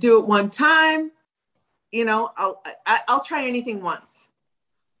 I'm going to do it one time. I'll try anything once.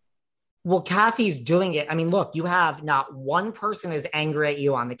 Well, Kathy's doing it. I mean, look, you have not one person is angry at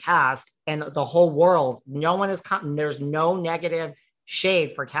you on the cast, and the whole world, no one is, there's no negative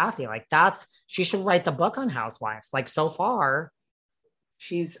shade for Kathy. Like, she should write the book on Housewives. Like, so far.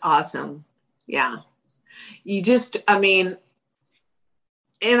 She's awesome. Yeah. I mean,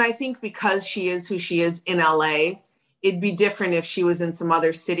 and I think because she is who she is in LA, it'd be different if she was in some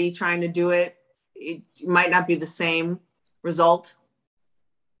other city trying to do it. It might not be the same result.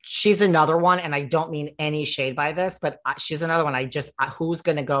 She's another one, and I don't mean any shade by this, but she's another one. Who's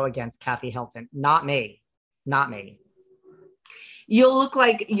going to go against Kathy Hilton? Not me. Not me. You'll look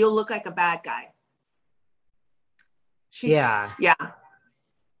like a bad guy. Yeah.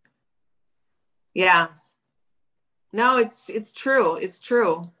 No, it's true. It's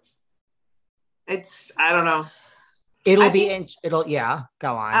true. I don't know. Go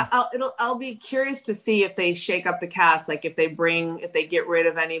on. I'll be curious to see if they shake up the cast, like if they get rid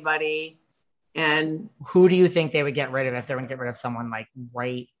of anybody. And who do you think they would get rid of if they would get rid of someone like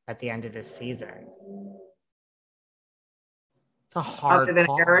right at the end of this season? It's a hard other than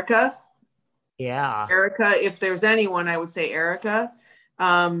call. Erika. Yeah. Erika, if there's anyone, I would say Erika,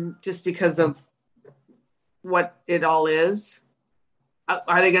 just because of what it all is.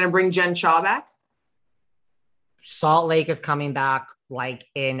 Are they going to bring Jen Shaw back? Salt Lake is coming back like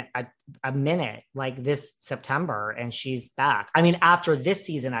in a minute, like this September, and she's back. I mean, after this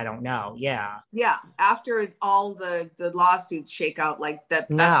season, I don't know. Yeah. After all the lawsuits shake out, like that.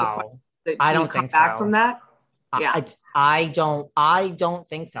 No, I don't think so. Back from that. Yeah, I don't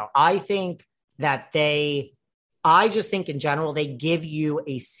think so. I think that I just think in general, they give you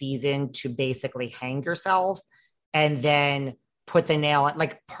a season to basically hang yourself and then put the nail on.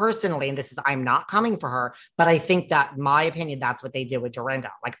 Like, personally, and I'm not coming for her, but I think that, my opinion, that's what they did with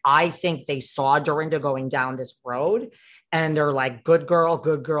Dorinda. Like, I think they saw Dorinda going down this road and they're like, good girl,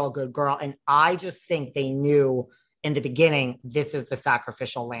 good girl, good girl. And I just think they knew in the beginning, this is the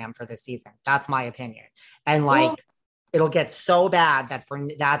sacrificial lamb for this season. That's my opinion. And like, it'll get so bad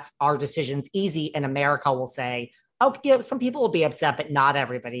that's our decision's easy. And America will say, oh, yeah, some people will be upset, but not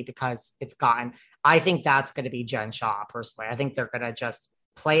everybody, because it's gone. I think that's going to be Jen Shaw, personally. I think they're going to just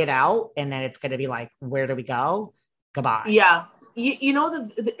play it out, and then it's going to be like, where do we go? Goodbye. Yeah. You know,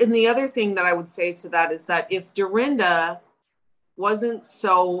 and the other thing that I would say to that is that if Dorinda wasn't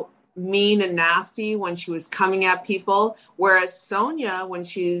so mean and nasty when she was coming at people, whereas Sonia,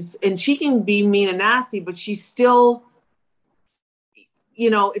 and she can be mean and nasty, but she's still, you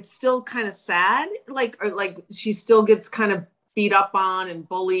know, it's still kind of sad. Like she still gets kind of beat up on and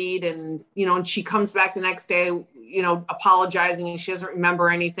bullied, and, you know, and she comes back the next day, you know, apologizing, and she doesn't remember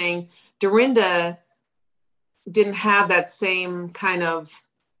anything. Dorinda didn't have that same kind of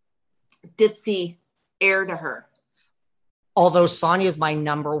ditzy air to her. Although Sonia is my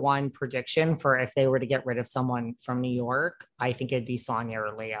number one prediction for if they were to get rid of someone from New York, I think it'd be Sonia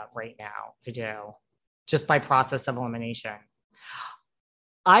or Leah right now. I do. Just by process of elimination.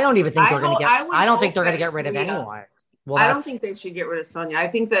 I don't even think they're going to I don't think they're going to get rid of anyone. Well, I don't think they should get rid of Sonia. I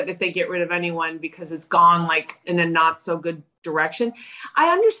think that if they get rid of anyone because it's gone like in a not so good direction, I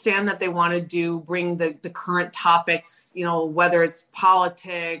understand that they want to bring the current topics, you know, whether it's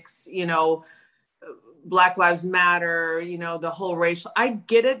politics, you know, Black Lives Matter, you know, the whole racial, I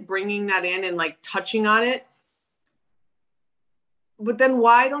get it, bringing that in and like touching on it. But then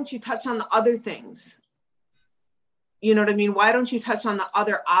why don't you touch on the other things? You know what I mean? Why don't you touch on the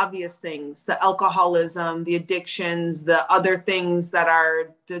other obvious things, the alcoholism, the addictions, the other things that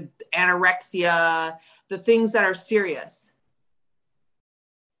are the anorexia, the things that are serious?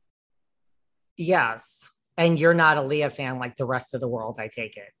 Yes. And you're not a Leah fan like the rest of the world, I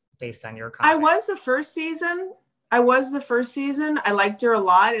take it, based on your comment. I was the first season. I liked her a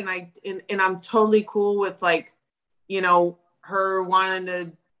lot. And I'm totally cool with, like, you know, her wanting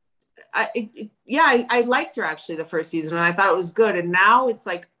to, I liked her actually the first season, and I thought it was good. And now it's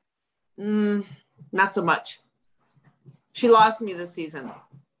like, not so much. She lost me this season.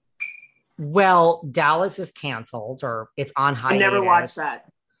 Well, Dallas is canceled, or it's on hiatus. I never watched that.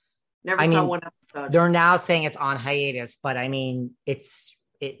 Saw one episode. They're now saying it's on hiatus, but I mean, it's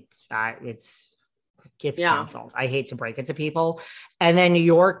canceled. I hate to break it to people. And then New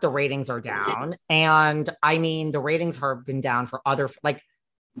York, the ratings are down. And I mean, the ratings have been down for other, like,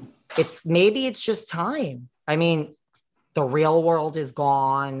 it's just time. I mean, the Real World is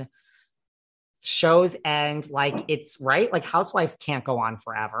gone. Shows end. Like, it's right. Like, Housewives can't go on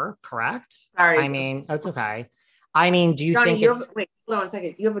forever. Correct. Sorry. I mean, that's okay. I mean, do you Donnie, think wait, hold on a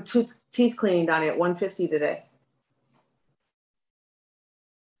second. You have a teeth cleaning, Donnie, at 1:50 today.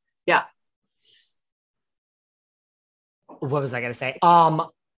 Yeah. What was I going to say?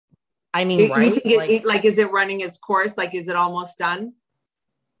 I mean, right? You think like, is it running its course? Like, is it almost done?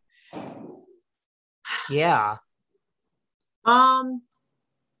 Yeah. Yeah,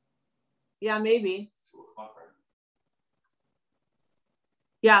 maybe.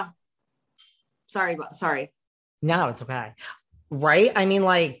 Yeah. Sorry. No, it's okay. Right? I mean,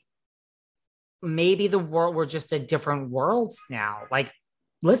 like, maybe we're just at different worlds now. Like,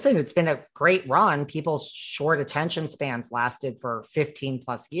 listen, it's been a great run. People's short attention spans lasted for 15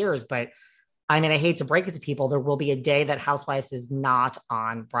 plus years. But I mean, I hate to break it to people. There will be a day that Housewives is not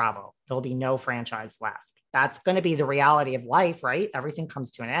on Bravo. There'll be no franchise left. That's going to be the reality of life, right? Everything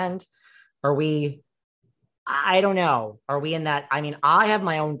comes to an end. I don't know. Are we in that? I mean, I have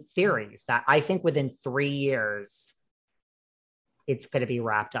my own theories that I think within 3 years, it's going to be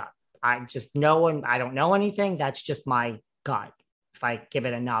wrapped up. I don't know anything. That's just my gut. If I give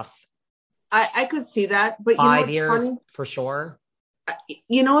it enough, I could see that, but 5 years for sure.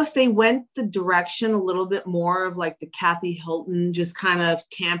 If they went the direction a little bit more of like the Kathy Hilton, just kind of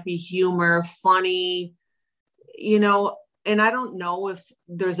campy humor, funny, and I don't know if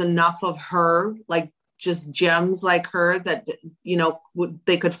there's enough of her, like just gems like her that,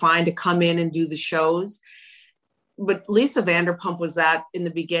 they could find to come in and do the shows. But Lisa Vanderpump was that in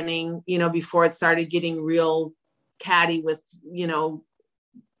the beginning, before it started getting real catty with,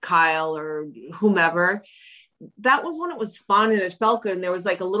 Kyle or whomever. That was when it was fun and it felt good. And there was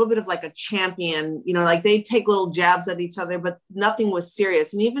like a little bit of like a champion, like they'd take little jabs at each other, but nothing was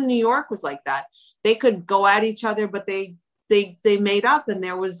serious. And even New York was like that. They could go at each other, but they made up and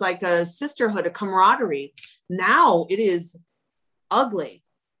there was like a sisterhood, a camaraderie. Now it is ugly.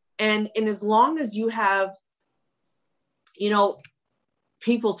 And as long as you have,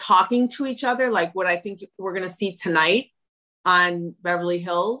 people talking to each other, like what I think we're going to see tonight on Beverly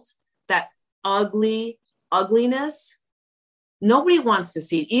Hills, that ugliness, nobody wants to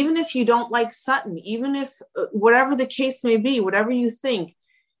see it. Even if you don't like Sutton, even if whatever the case may be, whatever you think,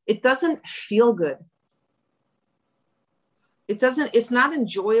 it doesn't feel good. It's not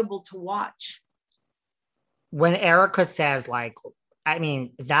enjoyable to watch. When Erika says like, I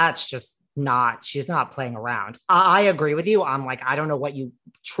mean, that's just she's not playing around. I agree with you. I'm like, I don't know what you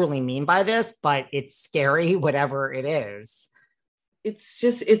truly mean by this, but it's scary, whatever it is. It's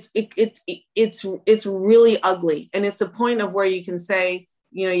just, it's really ugly. And it's the point of where you can say,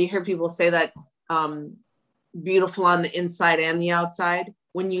 you hear people say that beautiful on the inside and the outside.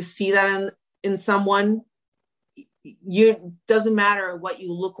 When you see that in someone, doesn't matter what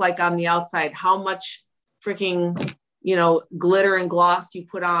you look like on the outside, how much freaking, glitter and gloss you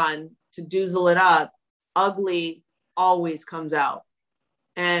put on to doozle it up, ugly always comes out.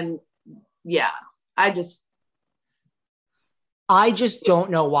 And yeah, I just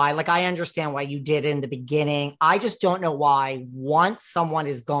don't know why. Like, I understand why you did it in the beginning. I just don't know why once someone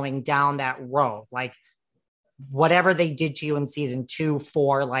is going down that road, like whatever they did to you in season 2,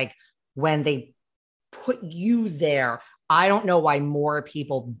 4, like when they put you there, I don't know why more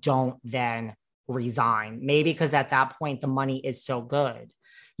people don't then resign. Maybe because at that point, the money is so good.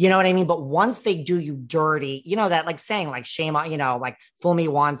 You know what I mean? But once they do you dirty, that like saying like shame on, like fool me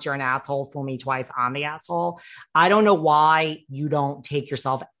once, you're an asshole, fool me twice, I'm the asshole. I don't know why you don't take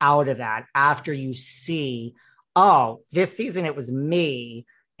yourself out of that after you see, oh, this season it was me.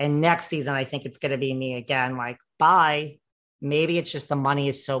 And next season, I think it's going to be me again. Like, bye. Maybe it's just the money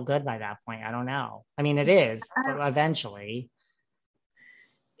is so good by that point. I don't know. I mean, it is eventually.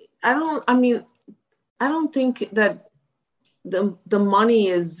 I don't think that the money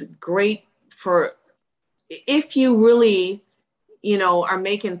is great for, if you really, are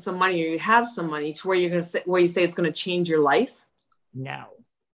making some money or you have some money to where you say it's going to change your life. No.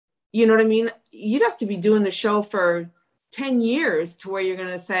 You know what I mean? You'd have to be doing the show for 10 years to where you're going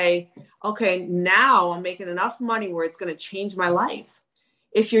to say, okay, now I'm making enough money where it's going to change my life.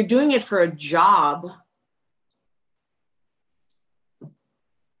 If you're doing it for a job,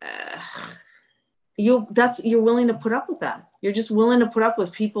 you're willing to put up with that. You're just willing to put up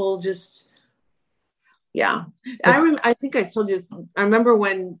with people just, yeah. I think I told you this. I remember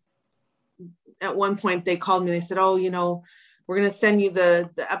when at one point they called me, they said, oh, we're going to send you the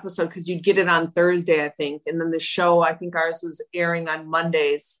episode because you'd get it on Thursday, I think. And then the show, I think ours was airing on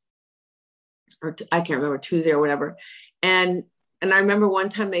Mondays or I can't remember, Tuesday or whatever. And I remember one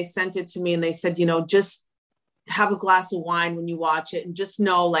time they sent it to me and they said, just have a glass of wine when you watch it and just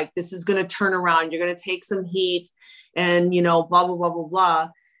know like this is going to turn around. You're going to take some heat and, blah, blah, blah, blah, blah.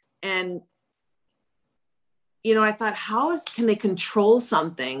 And, I thought, can they control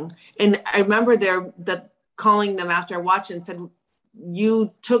something? And I remember calling them after I watched it and said,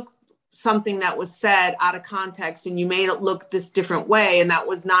 you took something that was said out of context and you made it look this different way, and that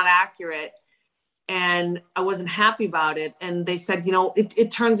was not accurate. And I wasn't happy about it. And they said,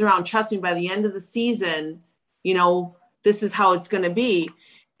 it turns around. Trust me, by the end of the season, this is how it's going to be.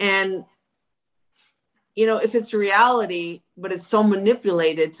 And, if it's reality, but it's so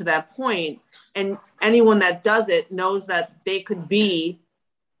manipulated to that point, and anyone that does it knows that they could be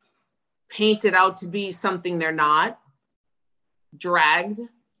painted out to be something they're not, dragged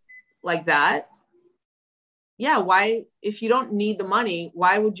like that. Yeah. Why, if you don't need the money,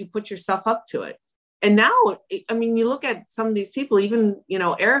 why would you put yourself up to it? And now, you look at some of these people, even,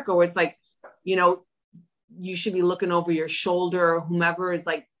 Erika, where it's like, you should be looking over your shoulder, or whomever is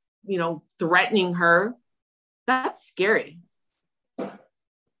like, threatening her. That's scary.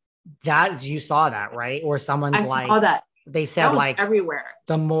 You saw that, right? Or someone's I saw that. They said that was like everywhere.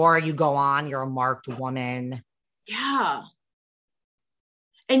 The more you go on, you're a marked woman. Yeah.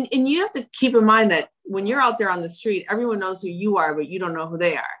 And you have to keep in mind that when you're out there on the street, everyone knows who you are, but you don't know who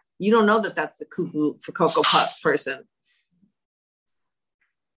they are. You don't know that that's the cuckoo for Cocoa Puffs person.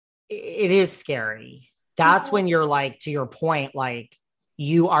 It is scary. That's when you're like, to your point, like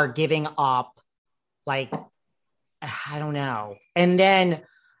you are giving up, like, I don't know. And then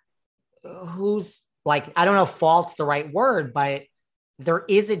who's like, I don't know if fault's the right word, but there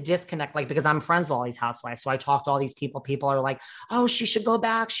is a disconnect, like, because I'm friends with all these housewives. So I talk to all these people. People are like, oh, she should go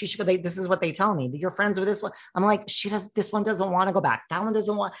back. She should go. This is what they tell me. You're friends with this one. I'm like, this one doesn't want to go back. That one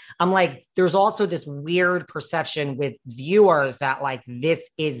doesn't want. I'm like, there's also this weird perception with viewers that like, this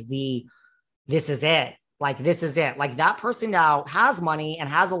is it. Like, this is it. Like that person now has money and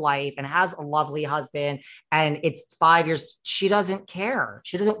has a life and has a lovely husband. And it's 5 years. She doesn't care.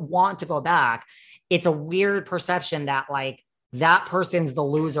 She doesn't want to go back. It's a weird perception that like, that person's the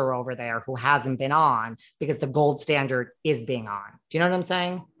loser over there who hasn't been on because the gold standard is being on. Do you know what I'm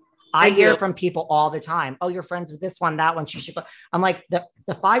saying? I hear from people all the time. Oh, you're friends with this one, that one. She should go. I'm like, the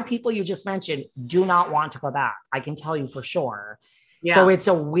 5 people you just mentioned do not want to go back. I can tell you for sure. Yeah. So it's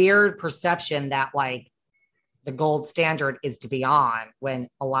a weird perception that like the gold standard is to be on when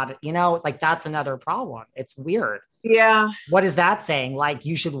a lot of, like that's another problem. It's weird. Yeah. What is that saying? Like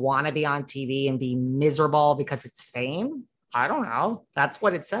you should want to be on TV and be miserable because it's fame? I don't know. That's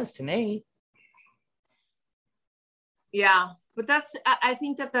what it says to me. Yeah. But I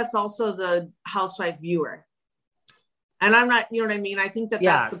think that's also the housewife viewer. And I'm not, you know what I mean? I think that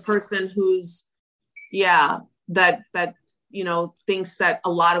that's the person who's, that thinks that a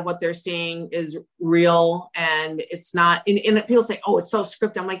lot of what they're seeing is real and it's not, and people say, oh, it's so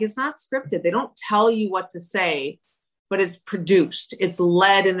scripted. I'm like, it's not scripted. They don't tell you what to say, but it's produced. It's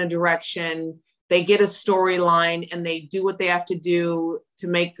led in a direction. They get a storyline and they do what they have to do to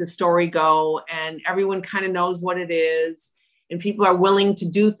make the story go. And everyone kind of knows what it is. And people are willing to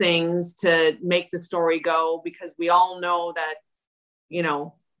do things to make the story go because we all know that,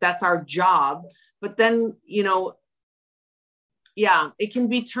 that's our job. But then, it can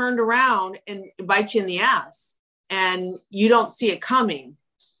be turned around and bite you in the ass and you don't see it coming.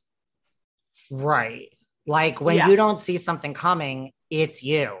 Right. Like when you don't see something coming, it's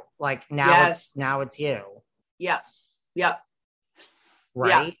you. Like now it's you. Yeah. Yeah.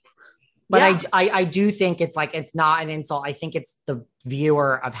 Right. Yeah. But I do think it's like, it's not an insult. I think it's the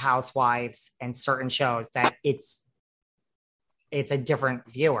viewer of Housewives and certain shows that it's a different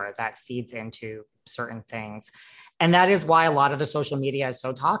viewer that feeds into certain things. And that is why a lot of the social media is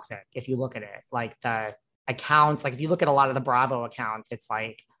so toxic. If you look at it, like the accounts, like if you look at a lot of the Bravo accounts, it's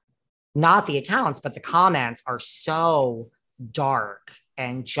like not the accounts, but the comments are so dark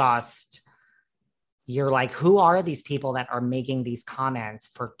and just, you're like, who are these people that are making these comments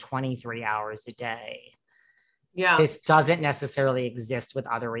for 23 hours a day? Yeah. This doesn't necessarily exist with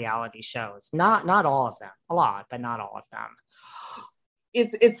other reality shows. Not all of them, a lot, but not all of them.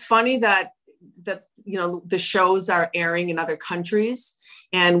 It's funny that the shows are airing in other countries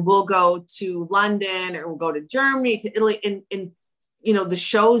and we'll go to London or we'll go to Germany, to Italy, and the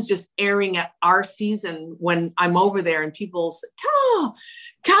show's just airing at our season when I'm over there and people say, oh,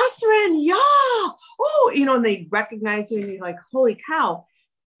 Kathryn, yeah. Oh, and they recognize you and you're like, holy cow.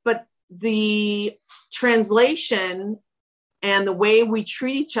 But the translation and the way we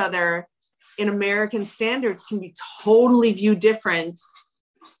treat each other in American standards can be totally viewed different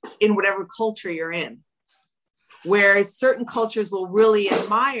in whatever culture you're in, where certain cultures will really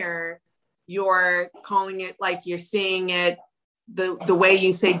admire your calling it, like you're seeing it, the way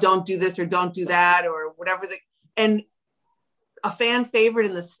you say, don't do this or don't do that or whatever. And a fan favorite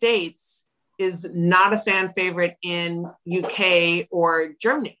in the States is not a fan favorite in UK or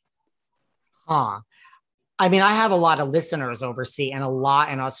Germany. I I mean, I have a lot of listeners overseas and a lot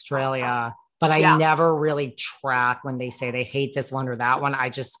in Australia, but I never really track when they say they hate this one or that one.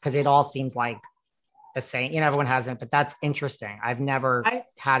 I just, because it all seems like the same, everyone has it, but that's interesting. I've never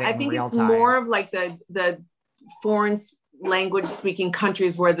had it in real time. I think it's more of like the foreign language speaking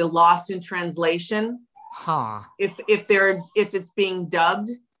countries where the lost in translation. If it's being dubbed.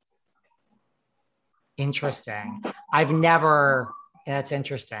 Interesting. That's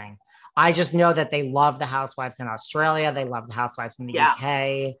interesting. I just know that they love the housewives in Australia. They love the housewives in the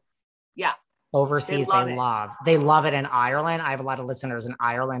UK. Yeah. Overseas, they love it in Ireland. I have a lot of listeners in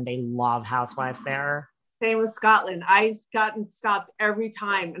Ireland. They love housewives there. Same with Scotland. I've gotten stopped every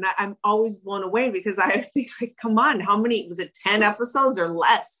time. And I'm always blown away because I think, like, come on, how many, was it 10 episodes or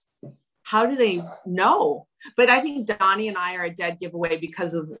less? How do they know? But I think Donnie and I are a dead giveaway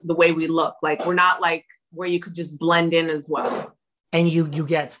because of the way we look. Like, we're not like where you could just blend in as well. And you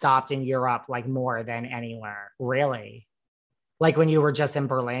get stopped in Europe like more than anywhere, really? Like when you were just in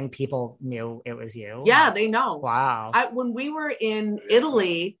Berlin, people knew it was you? Yeah, they know. Wow. When we were in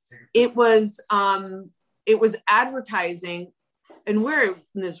Italy, it was advertising, and we're in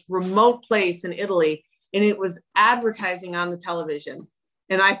this remote place in Italy, and it was advertising on the television.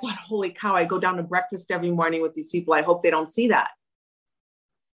 And I thought, holy cow, I go down to breakfast every morning with these people. I hope they don't see that.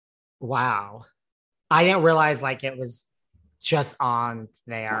 Wow. I didn't realize like it was just on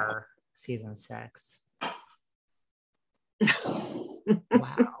their season 6.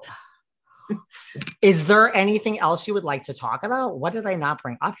 Wow. Is there anything else you would like to talk about? What did I not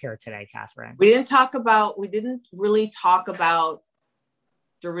bring up here today, Kathryn? We didn't really talk about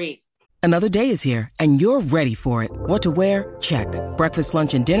Dorit. Another day is here and you're ready for it. What to wear? Check. Breakfast,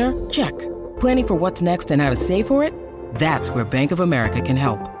 lunch, and dinner? Check. Planning for what's next and how to save for it? That's where Bank of America can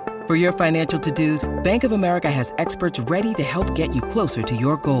help. For your financial to-dos, Bank of America has experts ready to help get you closer to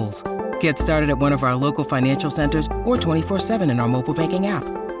your goals. Get started at one of our local financial centers or 24/7 in our mobile banking app.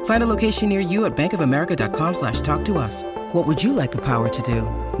 Find a location near you at bankofamerica.com/talktous. What would you like the power to do?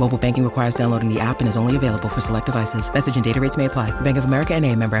 Mobile banking requires downloading the app and is only available for select devices. Message and data rates may apply. Bank of America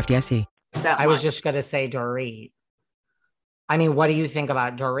NA, member FDIC. I was just going to say Dorit. I mean, what do you think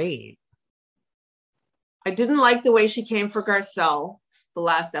about Dorit? I didn't like the way she came for Garcelle the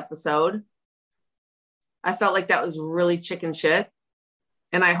last episode. I felt like that was really chicken shit.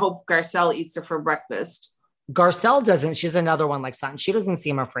 And I hope Garcelle eats her for breakfast. Garcelle doesn't. She's another one like Sutton. She doesn't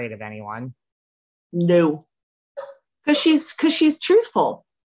seem afraid of anyone. No. Because she's truthful.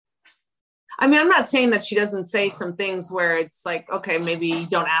 I mean, I'm not saying that she doesn't say some things where it's like, okay, maybe you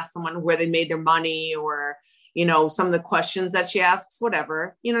don't ask someone where they made their money or, some of the questions that she asks,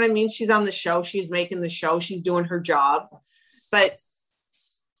 whatever. You know what I mean? She's on the show. She's making the show. She's doing her job. But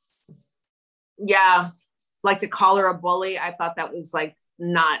yeah, like to call her a bully, I thought that was like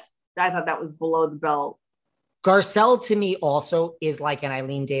I thought that was below the belt. Garcelle to me also is like an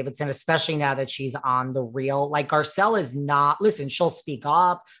Eileen Davidson, especially now that she's on The Real. Like Garcelle is not, listen, she'll speak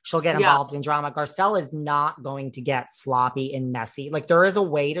up. She'll get involved in drama. Garcelle is not going to get sloppy and messy. Like there is a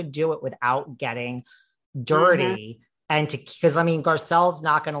way to do it without getting dirty. And because I mean, Garcelle's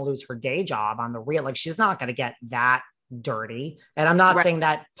not going to lose her day job on The Real. Like she's not going to get that dirty. And I'm not saying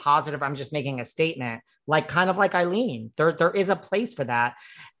that positive. I'm just making a statement, like kind of like Eileen. There is a place for that.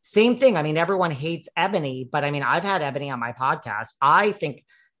 Same thing. I mean, everyone hates Ebony, but I mean, I've had Ebony on my podcast. I think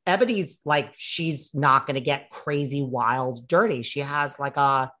Ebony's like, she's not going to get crazy, wild, dirty. She has like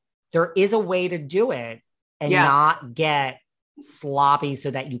there is a way to do it and not get sloppy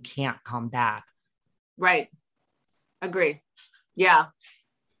so that you can't come back. Right. Agree. Yeah.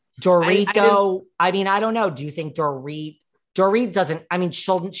 Dorit, though, I mean, I don't know. Do you think Dorit doesn't, I mean,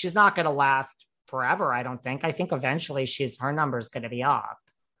 she's not going to last forever, I don't think. I think eventually her number's going to be up.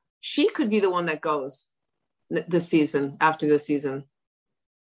 She could be the one that goes this season, after this season.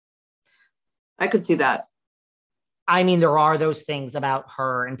 I could see that. I mean, there are those things about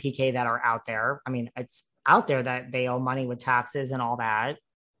her and PK that are out there. I mean, it's out there that they owe money with taxes and all that.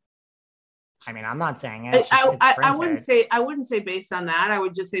 I mean, I'm not saying it. I wouldn't say based on that. I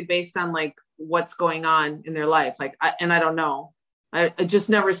would just say based on like what's going on in their life. Like, I don't know. I just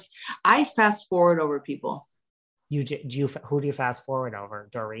never. I fast forward over people. Who do you fast forward over?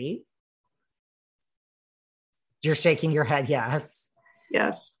 Dorit? You're shaking your head. Yes.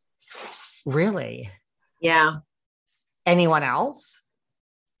 Yes. Really? Yeah. Anyone else?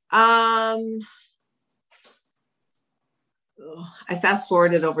 I fast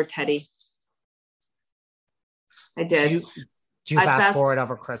forwarded over Teddy. I did. Do you fast forward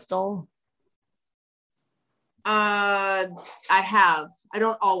over Crystal? I have. I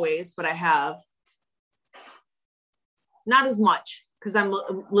don't always, but I have. Not as much because I'm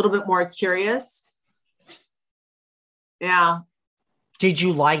a little bit more curious. Yeah. Did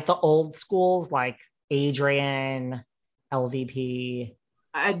you like the old schools like Adrian, LVP?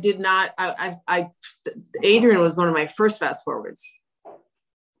 I did not. Adrian was one of my first fast forwards.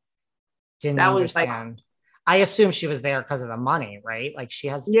 Didn't That understand. was like, I assume she was there because of the money, right? Like she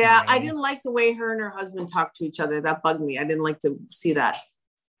has. Yeah, money. I didn't like the way her and her husband talked to each other. That bugged me. I didn't like to see that.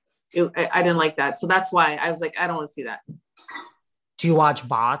 I didn't like that. So that's why I was like, I don't want to see that. Do you watch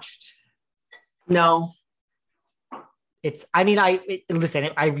Botched? No.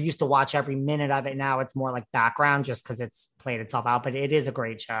 Listen, I used to watch every minute of it. Now it's more like background just because it's played itself out, but it is a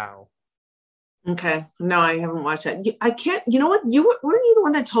great show. Okay. No, I haven't watched that. I can't, you know what? Weren't you the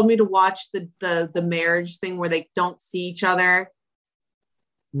one that told me to watch the marriage thing where they don't see each other?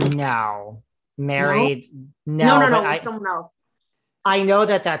 No. Married? No, someone else. I know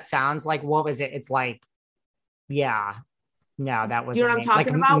that sounds like, what was it? It's like, yeah. No, that was, you know what I'm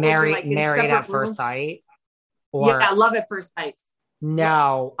talking about? Married at First Sight. Yeah, Love at First Sight.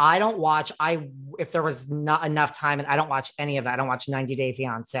 No, I don't watch. If there was not enough time, and I don't watch any of that. I don't watch 90 Day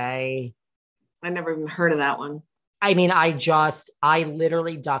Fiance. I never even heard of that one. I mean, I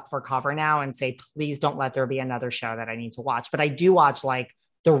literally duck for cover now and say, please don't let there be another show that I need to watch. But I do watch like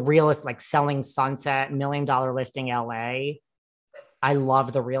The Realist, like Selling Sunset, $1 Million Listing LA. I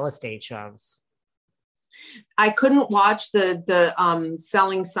love the real estate shows. I couldn't watch the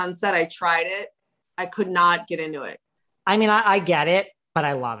Selling Sunset. I tried it. I could not get into it. I mean, I get it, but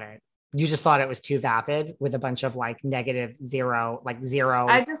I love it. You just thought it was too vapid with a bunch of like zero.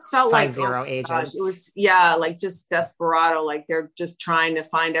 I just felt like zero agents. It was, like just desperado. Like they're just trying to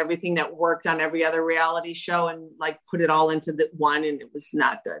find everything that worked on every other reality show and like put it all into the one. And it was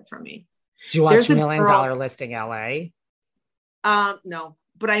not good for me. Do you watch $1 Million Listing LA? No,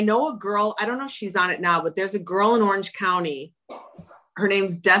 but I know a girl. I don't know if she's on it now, but there's a girl in Orange County. Her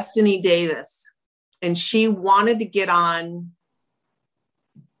name's Destiny Davis. And she wanted to get on,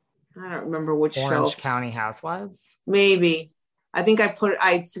 I don't remember which show. Orange County Housewives? Maybe. I think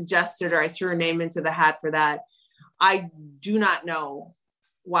I suggested her. I threw her name into the hat for that. I do not know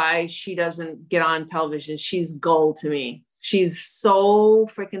why she doesn't get on television. She's gold to me. She's so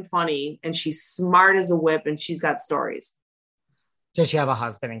freaking funny and she's smart as a whip and she's got stories. Does she have a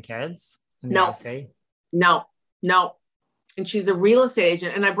husband and kids? No. And she's a real estate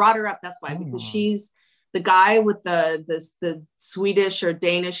agent. And I brought her up. That's why, because she's the guy with the Swedish or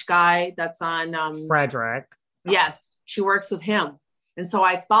Danish guy that's on Frederick. Yes. She works with him. And so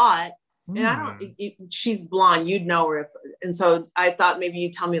I thought, and she's blonde, you'd know her. And so I thought maybe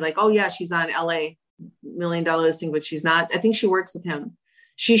you'd tell me like, oh yeah, she's on LA $1 Million Listing, but she's not. I think she works with him.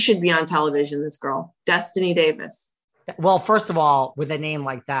 She should be on television. This girl, Destiny Davis. Well, first of all, with a name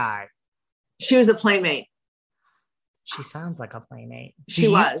like that, she was a playmate. She sounds like a playmate. She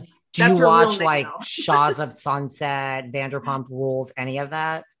was. Do you watch like Shaws of Sunset, Vanderpump Rules, any of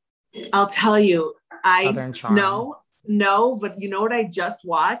that? I'll tell you, Southern Charm. No, but you know what I just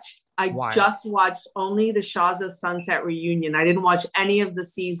watched? Just watched only the Shaws of Sunset reunion. I didn't watch any of the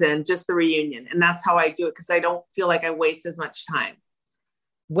season, just the reunion. And that's how I do it because I don't feel like I waste as much time.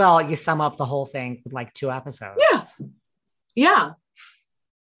 Well, you sum up the whole thing with like 2 episodes. Yeah.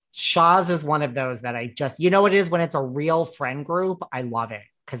 Shaw's is one of those that I just, you know what it is when it's a real friend group, I love it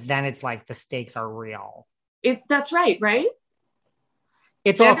because then it's like the stakes are real. That's right?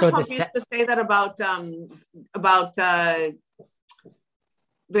 It's Vanderpump also used to say that about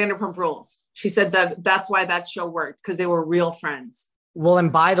Vanderpump Rules. She said that's why that show worked because they were real friends. Well,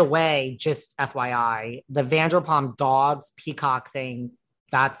 and by the way, just FYI, the Vanderpump Dogs Peacock thing,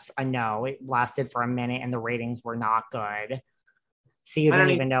 that's a no. It lasted for a minute and the ratings were not good. So you didn't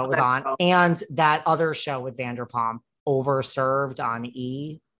even know it was on. And that other show with Vanderpump, Overserved on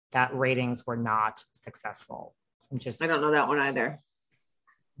E, that ratings were not successful. I don't know that one either.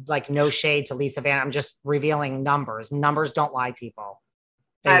 Like no shade to Lisa Van. I'm just revealing numbers. Numbers don't lie, people.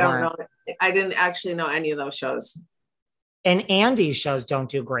 I don't know. I didn't actually know any of those shows. And Andy's shows don't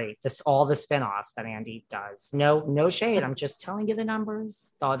do great. All the spinoffs that Andy does. No shade. I'm just telling you the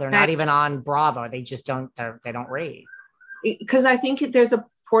numbers. So they're not even on Bravo. They just don't. They don't rate. Because I think there's a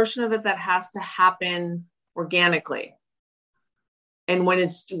portion of it that has to happen organically. And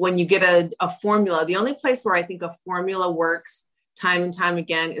when you get a formula, the only place where I think a formula works time and time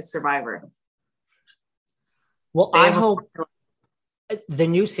again is Survivor. Well, I hope the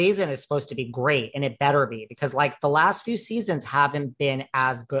new season is supposed to be great, and it better be, because like the last few seasons haven't been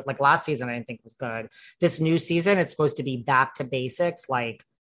as good. Like last season, I didn't think was good. This new season, it's supposed to be back to basics, like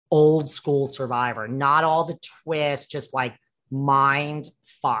old school Survivor, not all the twists, just like mind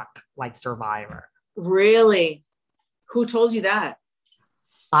fuck like Survivor. Really? Who told you that?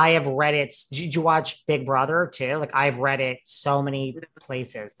 I have read it. Did you watch Big Brother too? Like I've read it so many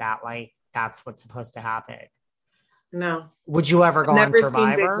places that like that's what's supposed to happen. No. Would you ever go on Never seen Big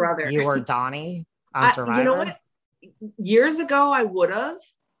Survivor? Brother. You or Donnie on Survivor? You know what? Years ago, I would have.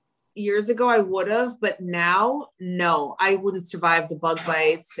 But now, no, I wouldn't survive the bug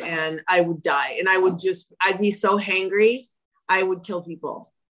bites and I would die. And I'd be so hangry, I would kill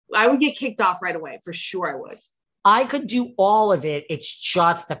people. I would get kicked off right away. For sure, I would. I could do all of it. It's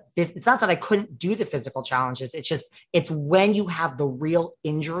just it's not that I couldn't do the physical challenges. It's when you have the real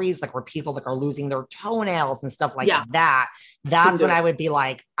injuries, like where people like are losing their toenails and stuff like that. That's when I would be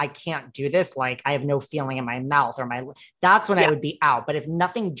like, I can't do this. Like I have no feeling in my mouth or that's when I would be out. But if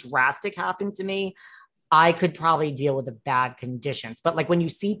nothing drastic happened to me, I could probably deal with the bad conditions. But like when you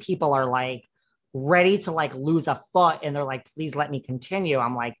see people are like ready to like lose a foot and they're like, please let me continue.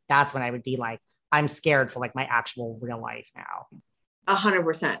 I'm like, that's when I would be like, I'm scared for like my actual real life now.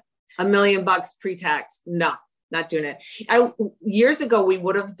 100%. $1 million pre-tax. No, not doing it. Years ago, we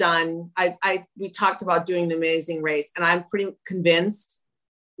would have done, we talked about doing the Amazing Race and I'm pretty convinced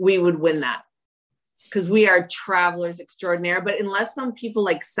we would win that because we are travelers extraordinaire. But unless some people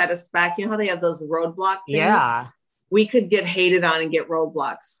like set us back, you know how they have those roadblock things? Yeah. We could get hated on and get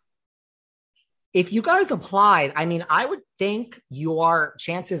roadblocks. If you guys applied, I mean, I would think your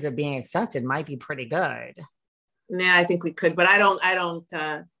chances of being accepted might be pretty good. Nah, I think we could, but I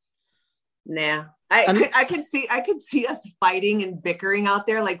could see us fighting and bickering out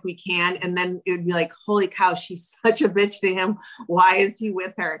there like we can. And then it would be like, holy cow, she's such a bitch to him. Why is he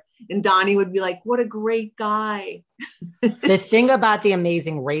with her? And Donnie would be like, what a great guy. The thing about the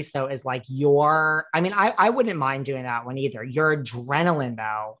Amazing Race though, is like I wouldn't mind doing that one either. Your adrenaline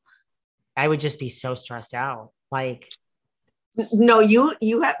though, I would just be so stressed out. Like, no, you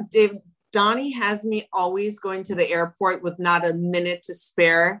have, Donnie has me always going to the airport with not a minute to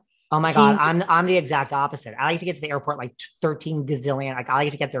spare. Oh my God. I'm the exact opposite. I like to get to the airport like 13 gazillion. Like I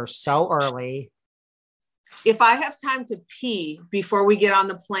like to get there so early. If I have time to pee before we get on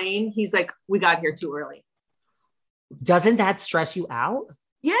the plane, he's like, we got here too early. Doesn't that stress you out?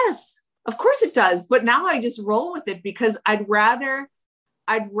 Yes, of course it does. But now I just roll with it because I'd rather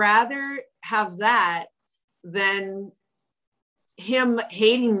have that than him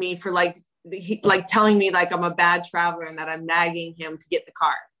hating me for like telling me like I'm a bad traveler and that I'm nagging him to get the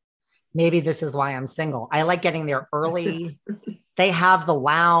car. Maybe this is why I'm single. I like getting there early. They have the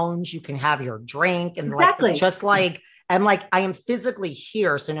lounge. You can have your drink and exactly. And I am physically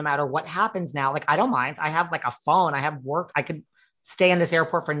here. So no matter what happens now, like I don't mind. I have like a phone. I have work. I could stay in this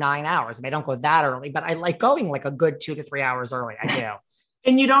airport for 9 hours. And I don't go that early, but I like going like a good 2 to 3 hours early. I do.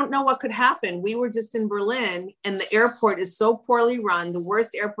 And you don't know what could happen. We were just in Berlin and the airport is so poorly run. The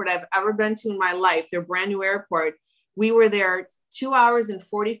worst airport I've ever been to in my life. Their brand new airport. We were there 2 hours and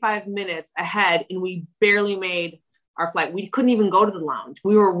 45 minutes ahead and we barely made our flight. We couldn't even go to the lounge.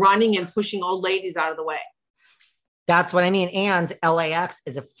 We were running and pushing old ladies out of the way. That's what I mean. And LAX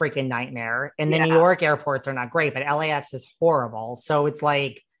is a freaking nightmare. And the New York airports are not great, but LAX is horrible. So it's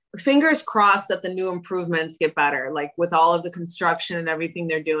like, fingers crossed that the new improvements get better, like with all of the construction and everything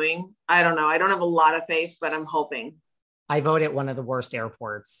they're doing. I don't know. I don't have a lot of faith, but I'm hoping. I vote it one of the worst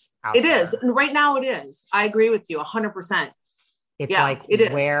airports out there. It there. is. And right now it is. I agree with you 100%. It's like,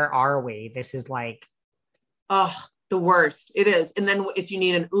 where are we? This is like, oh, the worst. It is. And then if you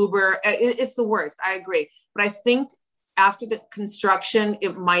need an Uber, it's the worst. I agree. But I think after the construction,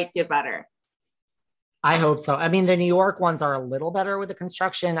 it might get better. I hope so. I mean, the New York ones are a little better with the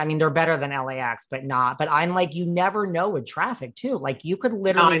construction. I mean, they're better than LAX, but I'm like, you never know with traffic too. Like you could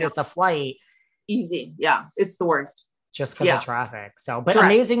literally miss a flight. Easy. Yeah. It's the worst. Just because of traffic. So, but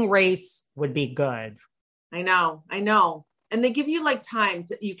Amazing Race would be good. I know. And they give you like time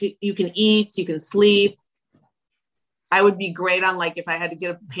to, you can eat, you can sleep. I would be great on like, if I had to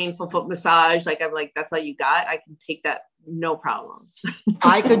get a painful foot massage, like I'm like, that's all you got. I can take that. No problem.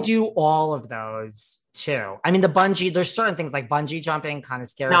 I could do all of those too. I mean, the bungee, there's certain things like bungee jumping kind of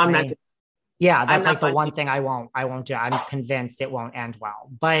scares me. I'm not. Yeah. That's like the one thing I won't do. I'm convinced it won't end well,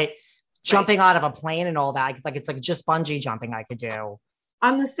 but jumping out of a plane and all that, it's like just bungee jumping I could do.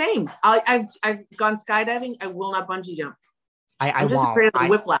 I'm the same. I've gone skydiving. I will not bungee jump. I'm just afraid of the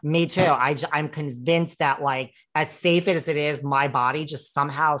whiplash. Me too. I'm convinced that like as safe as it is, my body just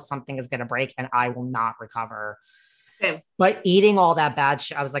somehow something is going to break and I will not recover. Okay. But eating all that bad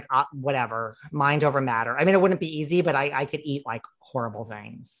shit, I was like, whatever, mind over matter. I mean, it wouldn't be easy, but I could eat like horrible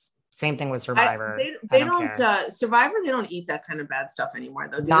things. Same thing with Survivor. They don't Survivor. They don't eat that kind of bad stuff anymore,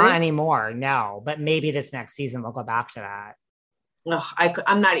 though. Not anymore. No, but maybe this next season they'll go back to that.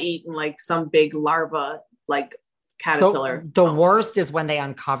 I'm not eating like some big larva like caterpillar. The worst is when they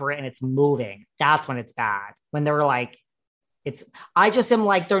uncover it and it's moving. That's when it's bad. When they're like, I just am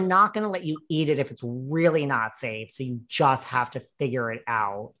like, they're not going to let you eat it if it's really not safe. So you just have to figure it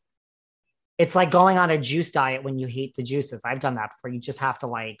out. It's like going on a juice diet when you hate the juices. I've done that before. You just have to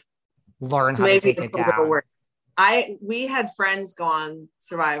like learn how to take it down. We had friends go on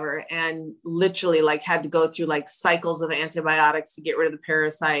Survivor and literally like had to go through like cycles of antibiotics to get rid of the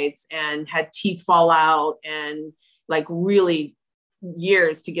parasites and had teeth fall out and like really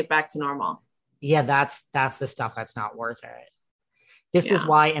years to get back to normal. Yeah, that's the stuff that's not worth it. This is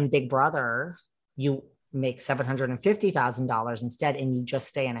why in Big Brother, you make $750,000 instead and you just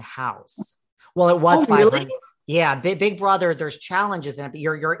stay in a house. Well, it was 500. Really? Yeah, Big Brother, there's challenges in it, but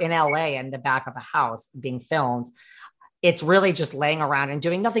you're in LA in the back of a house being filmed. It's really just laying around and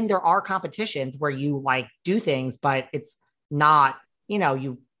doing nothing. There are competitions where you like do things, but it's not,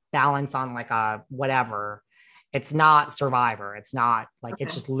 you balance on like a whatever. It's not Survivor. It's not like,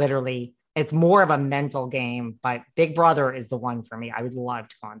 It's just literally, it's more of a mental game, but Big Brother is the one for me. I would love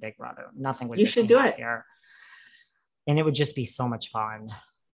to go on Big Brother. Nothing would. You should do it here. And it would just be so much fun.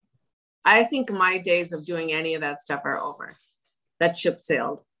 I think my days of doing any of that stuff are over. That ship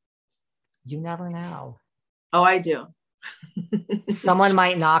sailed. You never know. Oh, I do. Someone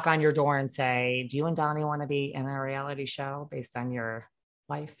might knock on your door and say, do you and Donnie want to be in a reality show based on your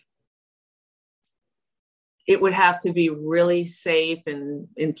life? It would have to be really safe and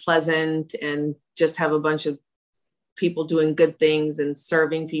pleasant and just have a bunch of people doing good things and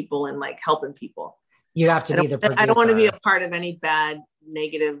serving people and like helping people. You have to be the producer. I don't want to be a part of any bad,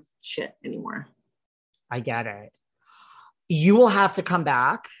 negative shit anymore. I get it. You will have to come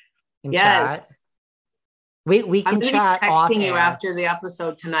back and chat. We can chat. I'm texting you after the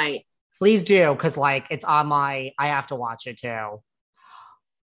episode tonight. Please do, because like it's on I have to watch it too.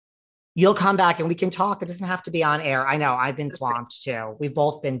 You'll come back and we can talk. It doesn't have to be on air. I know I've been swamped too. We've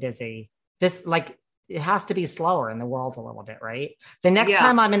both been busy. It has to be slower in the world a little bit, right? The next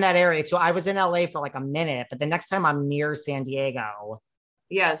time I'm in that area too, I was in LA for like a minute, but the next time I'm near San Diego,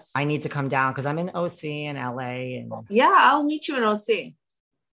 yes, I need to come down because I'm in OC and LA. And I'll meet you in OC.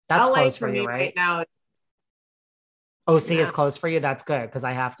 That's LA close for you, right? Now, OC is close for you. That's good because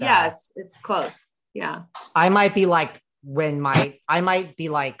I have to. Yeah, it's close. Yeah, I might be like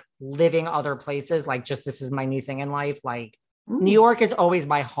living other places. Like just this is my new thing in life. Like New York is always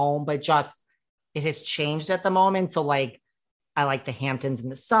my home, but just it has changed at the moment. So like I like the Hamptons in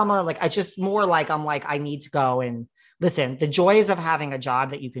the summer. Like I just more like I'm like I need to go and listen. The joys of having a job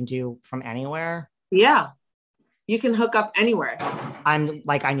that you can do from anywhere. Yeah, you can hook up anywhere. I'm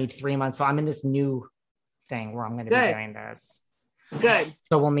like I need 3 months, so I'm in this new thing where I'm going to be doing this. Good.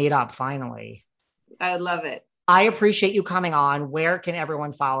 So we'll meet up finally. I love it. I appreciate you coming on. Where can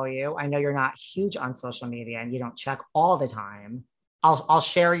everyone follow you? I know you're not huge on social media and you don't check all the time. I'll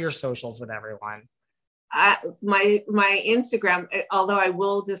share your socials with everyone. My Instagram, although I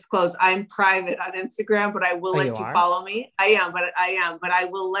will disclose, I'm private on Instagram, but I will let you follow me. I am, but I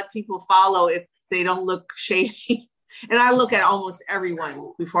will let people follow if they don't look shady. And I look at almost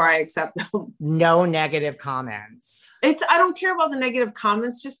everyone before I accept them. No negative comments. I don't care about the negative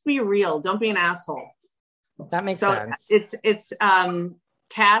comments. Just be real. Don't be an asshole. That makes sense. It's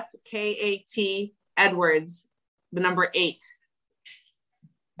Kat, K-A-T, Edwards, the number 8.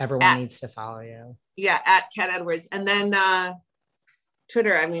 Everyone needs to follow you. Yeah, at Kat Edwards. And then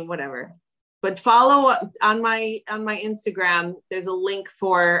Twitter, I mean, whatever. But follow on my Instagram, there's a link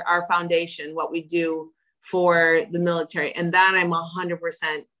for our foundation, what we do for the military. And that I'm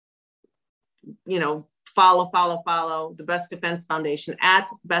 100%, follow the Best Defense Foundation at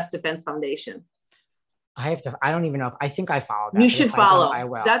Best Defense Foundation. I don't even know I think I followed that. You should follow. I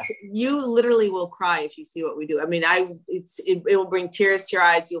will. You literally will cry if you see what we do. I mean, it will bring tears to your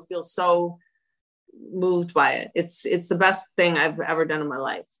eyes. You'll feel so moved by it. It's the best thing I've ever done in my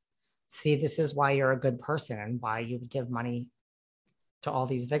life. See, this is why you're a good person and why you would give money to all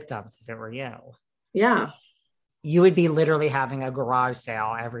these victims if it were you. Yeah. You would be literally having a garage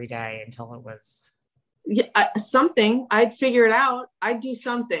sale every day until it was. Yeah, something. I'd figure it out. I'd do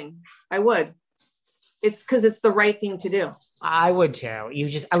something. I would. It's because it's the right thing to do. I would too. You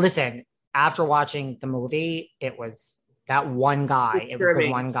just listen. After watching the movie, it was that one guy. It was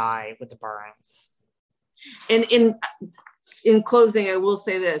the one guy with the burns. And in closing, I will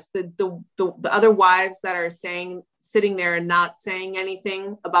say this: the other wives that are sitting there and not saying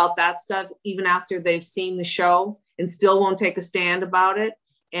anything about that stuff, even after they've seen the show, and still won't take a stand about it.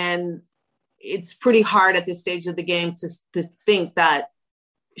 And it's pretty hard at this stage of the game to think that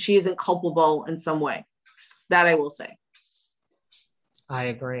she isn't culpable in some way. That I will say. I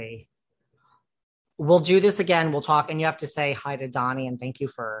agree. We'll do this again. We'll talk. And you have to say hi to Donnie and thank you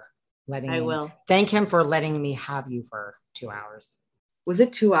for letting me. I will. Thank him for letting me have you for 2 hours. Was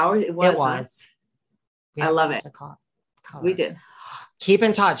it 2 hours? It was. I love it. We did. Keep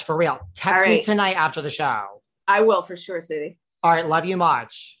in touch for real. Text me right. tonight after the show. I will for sure, Sadie. All right. Love you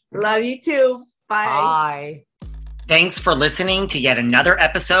much. Love you too. Bye. Bye. Thanks for listening to yet another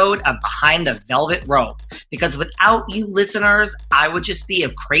episode of Behind the Velvet Rope. Because without you listeners, I would just be a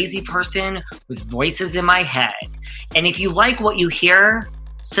crazy person with voices in my head. And if you like what you hear,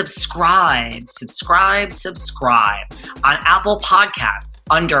 subscribe on Apple Podcasts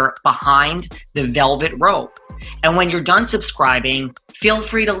under Behind the Velvet Rope. And when you're done subscribing, feel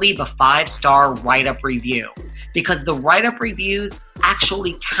free to leave a 5-star write-up review because the write-up reviews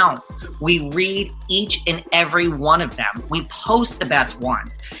actually count. We read each and every one of them. We post the best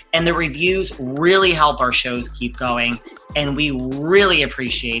ones, and the reviews really help our shows keep going. And we really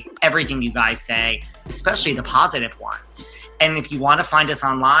appreciate everything you guys say, especially the positive ones. And if you want to find us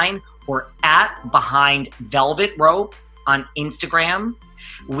online, we're at Behind Velvet Rope on Instagram.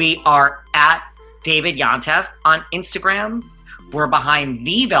 We are at David Yontef on Instagram. We're Behind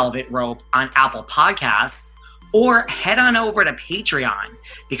the Velvet Rope on Apple Podcasts. Or head on over to Patreon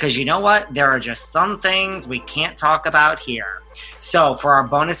because you know what? There are just some things we can't talk about here. So for our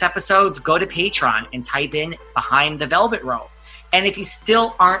bonus episodes, go to Patreon and type in Behind the Velvet Rope. And if you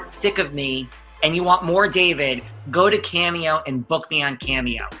still aren't sick of me and you want more David, go to Cameo and book me on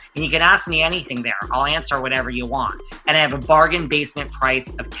Cameo. And you can ask me anything there. I'll answer whatever you want. And I have a bargain basement price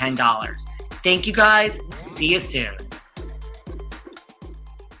of $10. Thank you guys. See you soon.